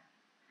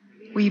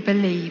 We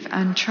believe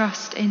and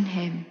trust in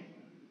him.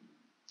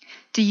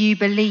 Do you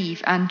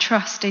believe and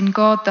trust in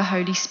God the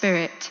Holy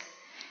Spirit,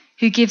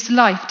 who gives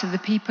life to the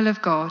people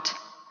of God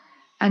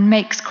and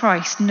makes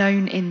Christ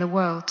known in the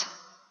world?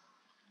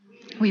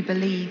 We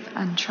believe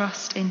and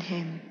trust in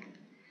him.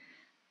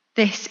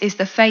 This is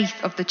the faith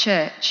of the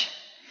church.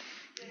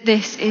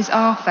 This is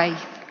our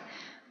faith.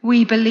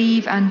 We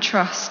believe and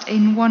trust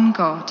in one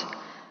God,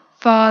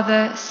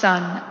 Father,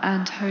 Son,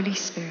 and Holy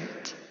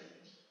Spirit.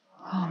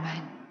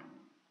 Amen.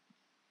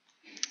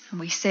 And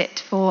we sit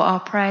for our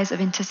prayers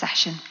of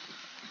intercession.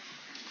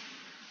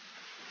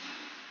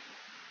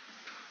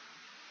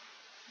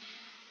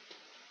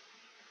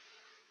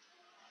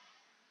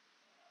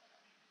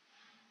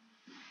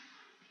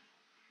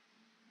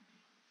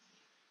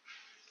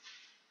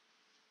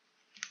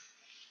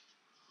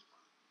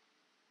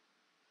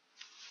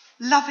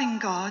 Loving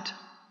God,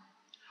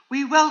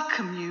 we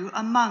welcome you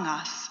among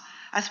us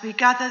as we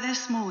gather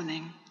this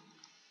morning.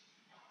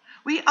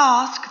 We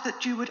ask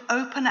that you would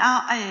open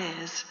our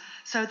ears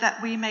so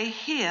that we may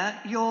hear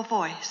your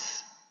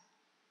voice.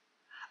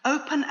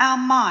 Open our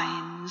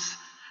minds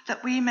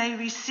that we may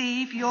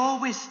receive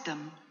your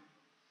wisdom.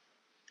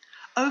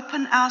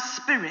 Open our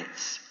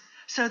spirits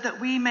so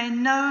that we may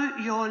know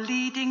your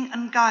leading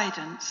and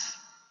guidance.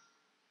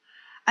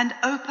 And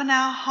open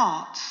our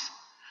hearts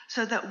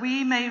so that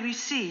we may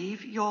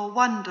receive your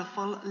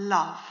wonderful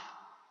love.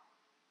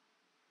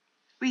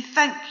 We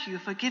thank you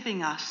for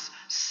giving us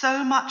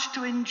so much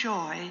to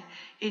enjoy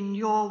in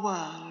your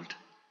world.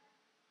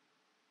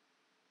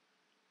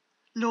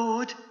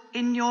 Lord,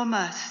 in your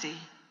mercy,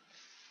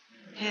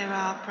 hear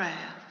our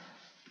prayer.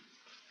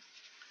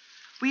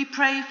 We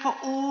pray for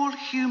all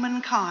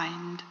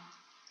humankind,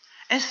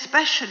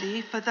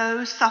 especially for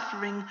those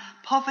suffering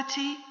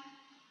poverty,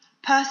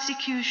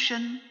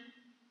 persecution,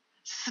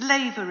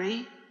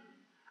 slavery,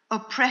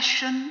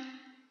 oppression,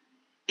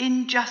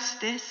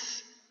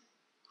 injustice,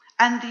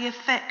 and the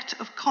effect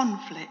of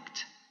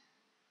conflict.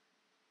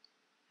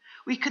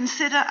 We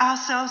consider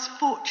ourselves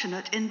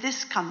fortunate in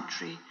this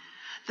country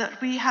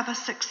that we have a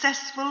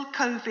successful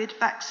COVID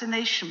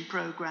vaccination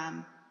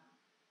programme.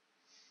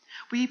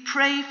 We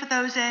pray for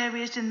those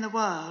areas in the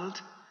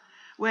world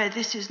where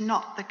this is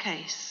not the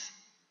case.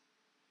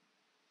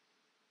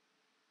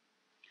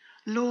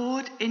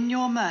 Lord, in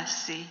your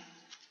mercy,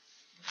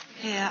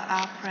 hear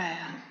our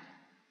prayer.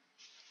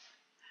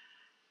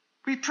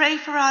 We pray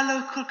for our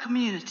local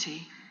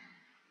community,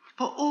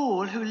 for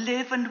all who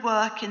live and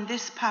work in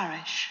this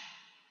parish.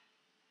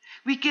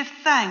 We give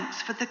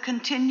thanks for the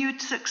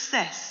continued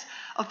success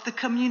of the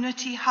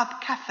community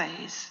hub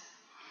cafes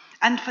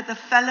and for the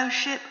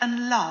fellowship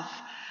and love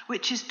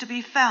which is to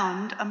be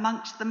found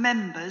amongst the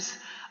members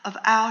of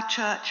our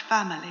church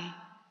family.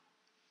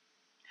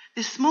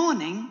 This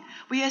morning,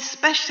 we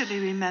especially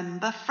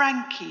remember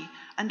Frankie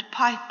and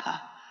Piper,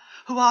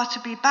 who are to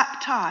be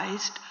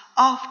baptised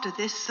after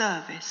this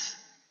service.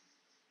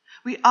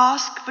 We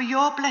ask for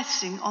your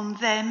blessing on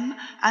them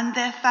and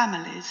their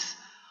families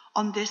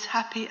on this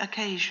happy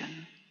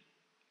occasion.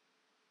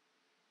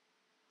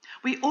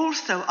 We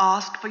also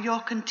ask for your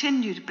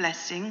continued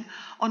blessing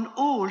on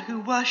all who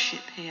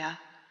worship here,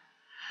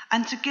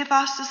 and to give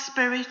us a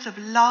spirit of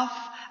love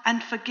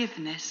and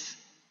forgiveness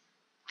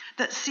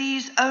that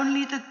sees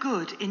only the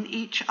good in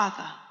each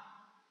other,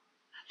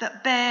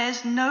 that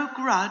bears no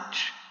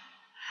grudge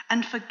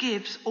and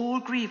forgives all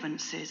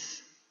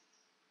grievances.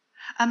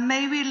 And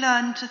may we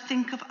learn to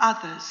think of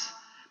others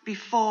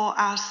before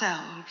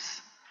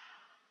ourselves.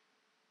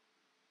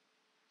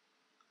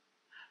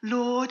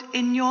 Lord,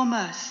 in your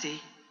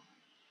mercy,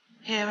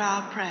 hear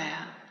our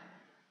prayer.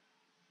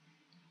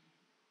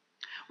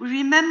 We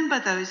remember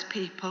those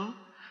people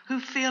who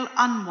feel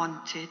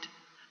unwanted,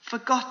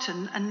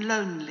 forgotten and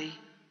lonely,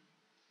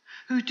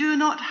 who do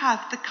not have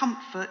the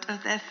comfort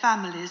of their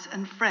families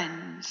and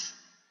friends.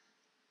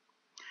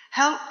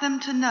 Help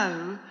them to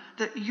know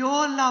that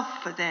your love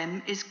for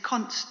them is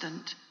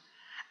constant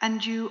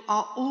and you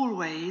are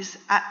always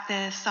at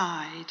their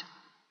side.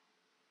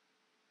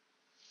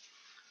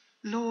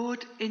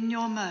 Lord, in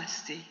your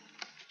mercy,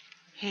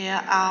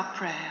 hear our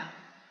prayer.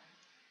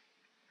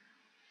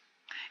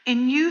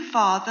 In you,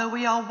 Father,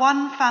 we are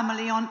one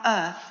family on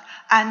earth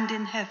and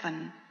in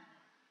heaven.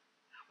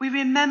 We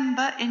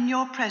remember in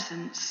your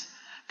presence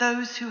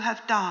those who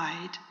have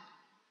died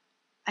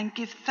and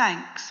give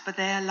thanks for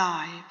their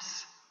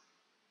lives.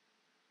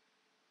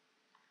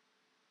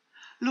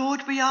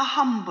 Lord, we are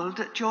humbled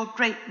at your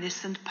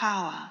greatness and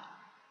power,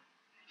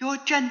 your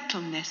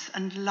gentleness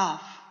and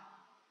love.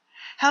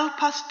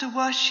 Help us to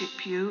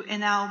worship you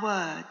in our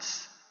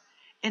words,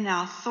 in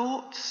our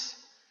thoughts,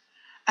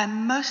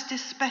 and most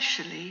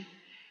especially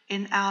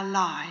in our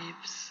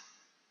lives.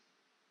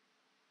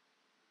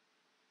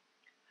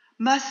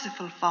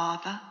 Merciful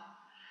Father,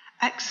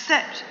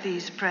 accept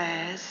these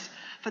prayers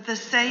for the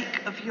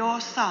sake of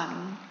your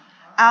Son,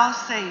 our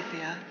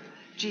Saviour,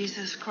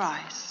 Jesus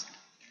Christ.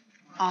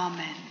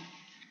 Amen.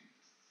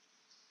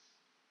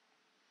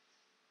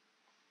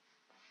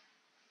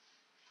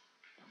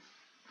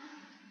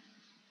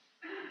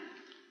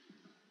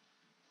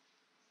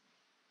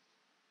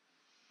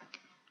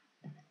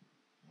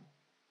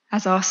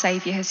 As our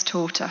Saviour has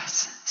taught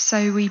us,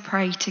 so we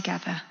pray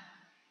together.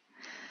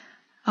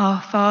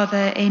 Our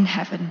Father in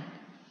heaven,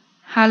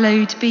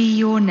 hallowed be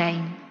your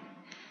name.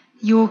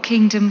 Your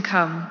kingdom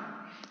come,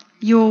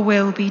 your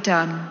will be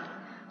done,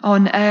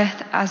 on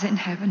earth as in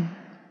heaven.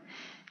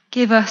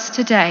 Give us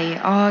today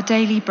our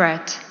daily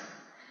bread.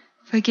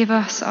 Forgive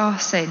us our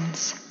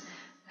sins,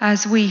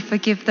 as we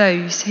forgive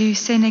those who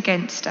sin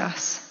against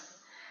us.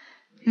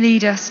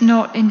 Lead us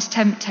not into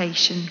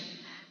temptation,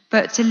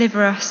 but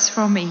deliver us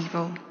from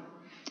evil.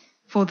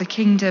 For the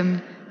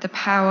kingdom, the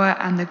power,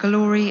 and the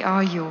glory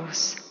are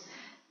yours,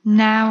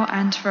 now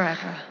and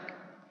forever.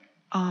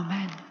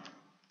 Amen.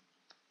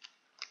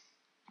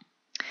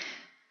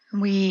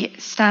 We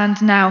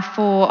stand now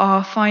for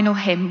our final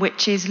hymn,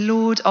 which is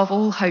Lord of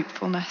all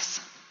hopefulness.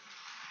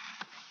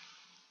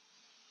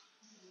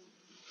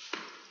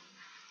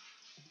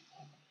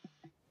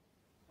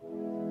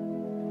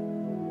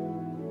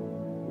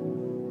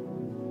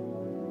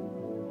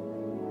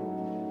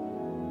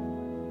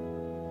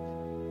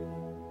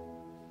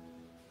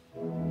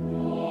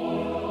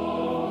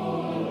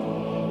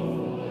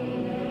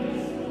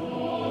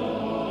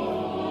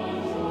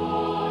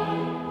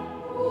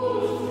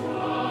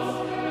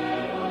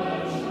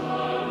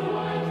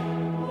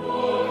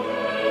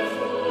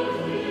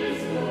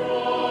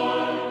 Lord,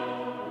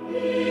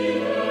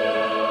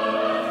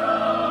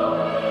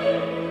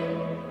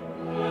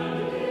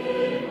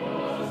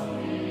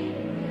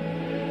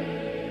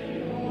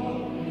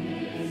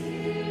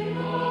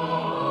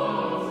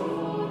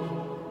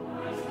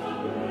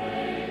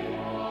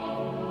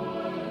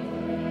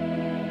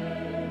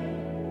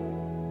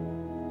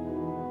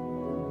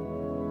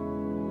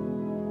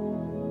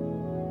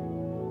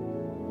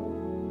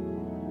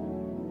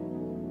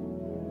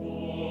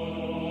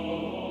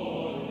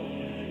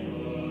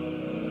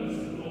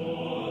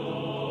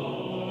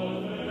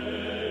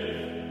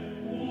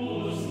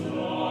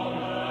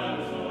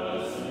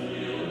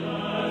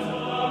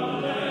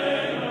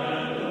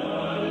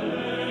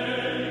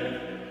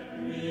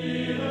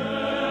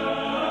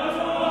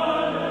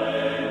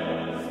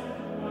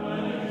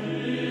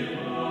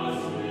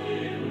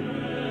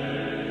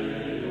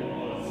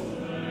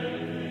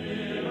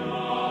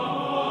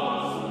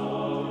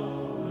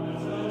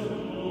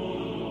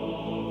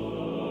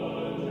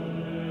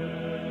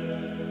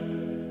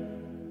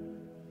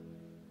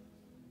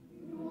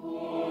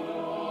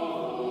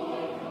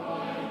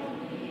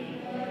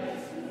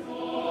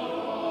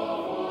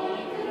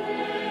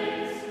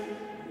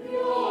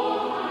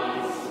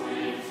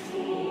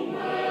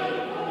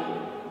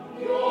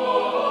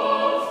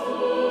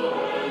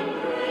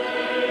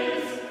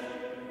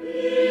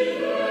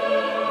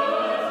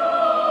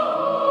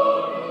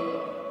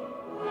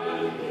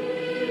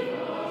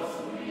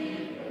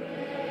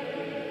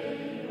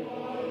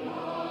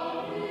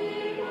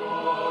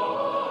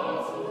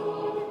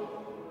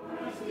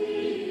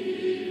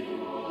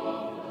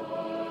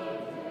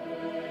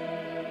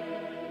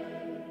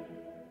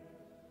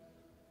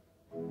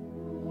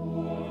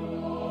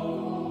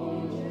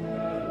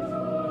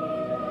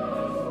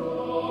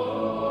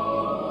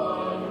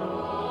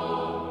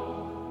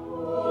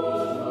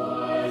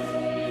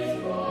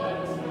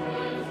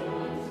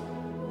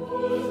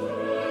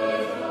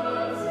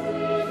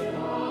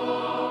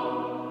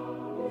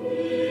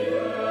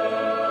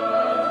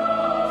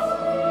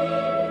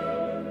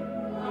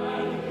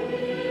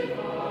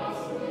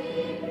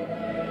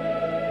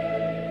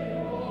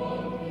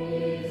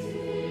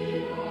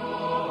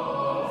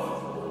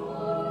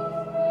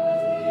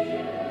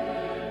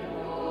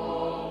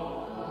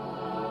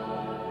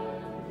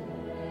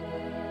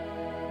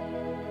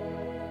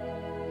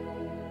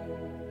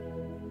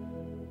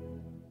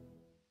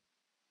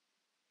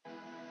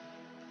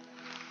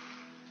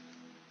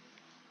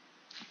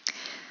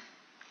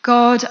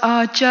 God,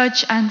 our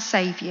judge and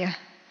saviour,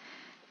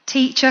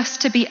 teach us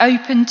to be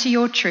open to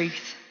your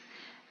truth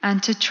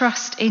and to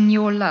trust in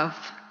your love,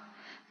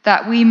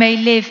 that we may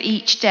live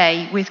each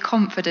day with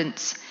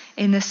confidence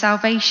in the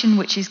salvation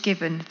which is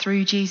given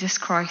through Jesus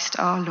Christ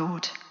our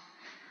Lord.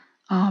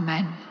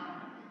 Amen.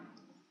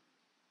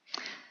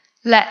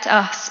 Let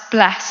us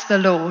bless the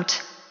Lord.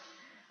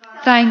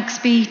 Thanks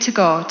be to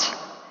God.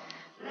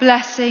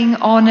 Blessing,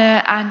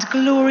 honour and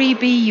glory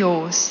be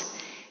yours,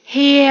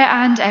 here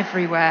and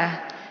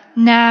everywhere,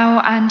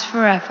 now and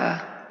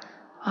forever.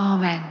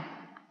 Amen.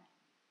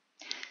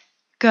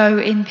 Go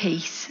in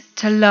peace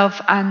to love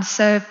and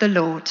serve the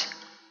Lord.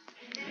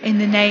 In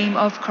the name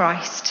of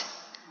Christ.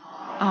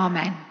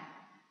 Amen.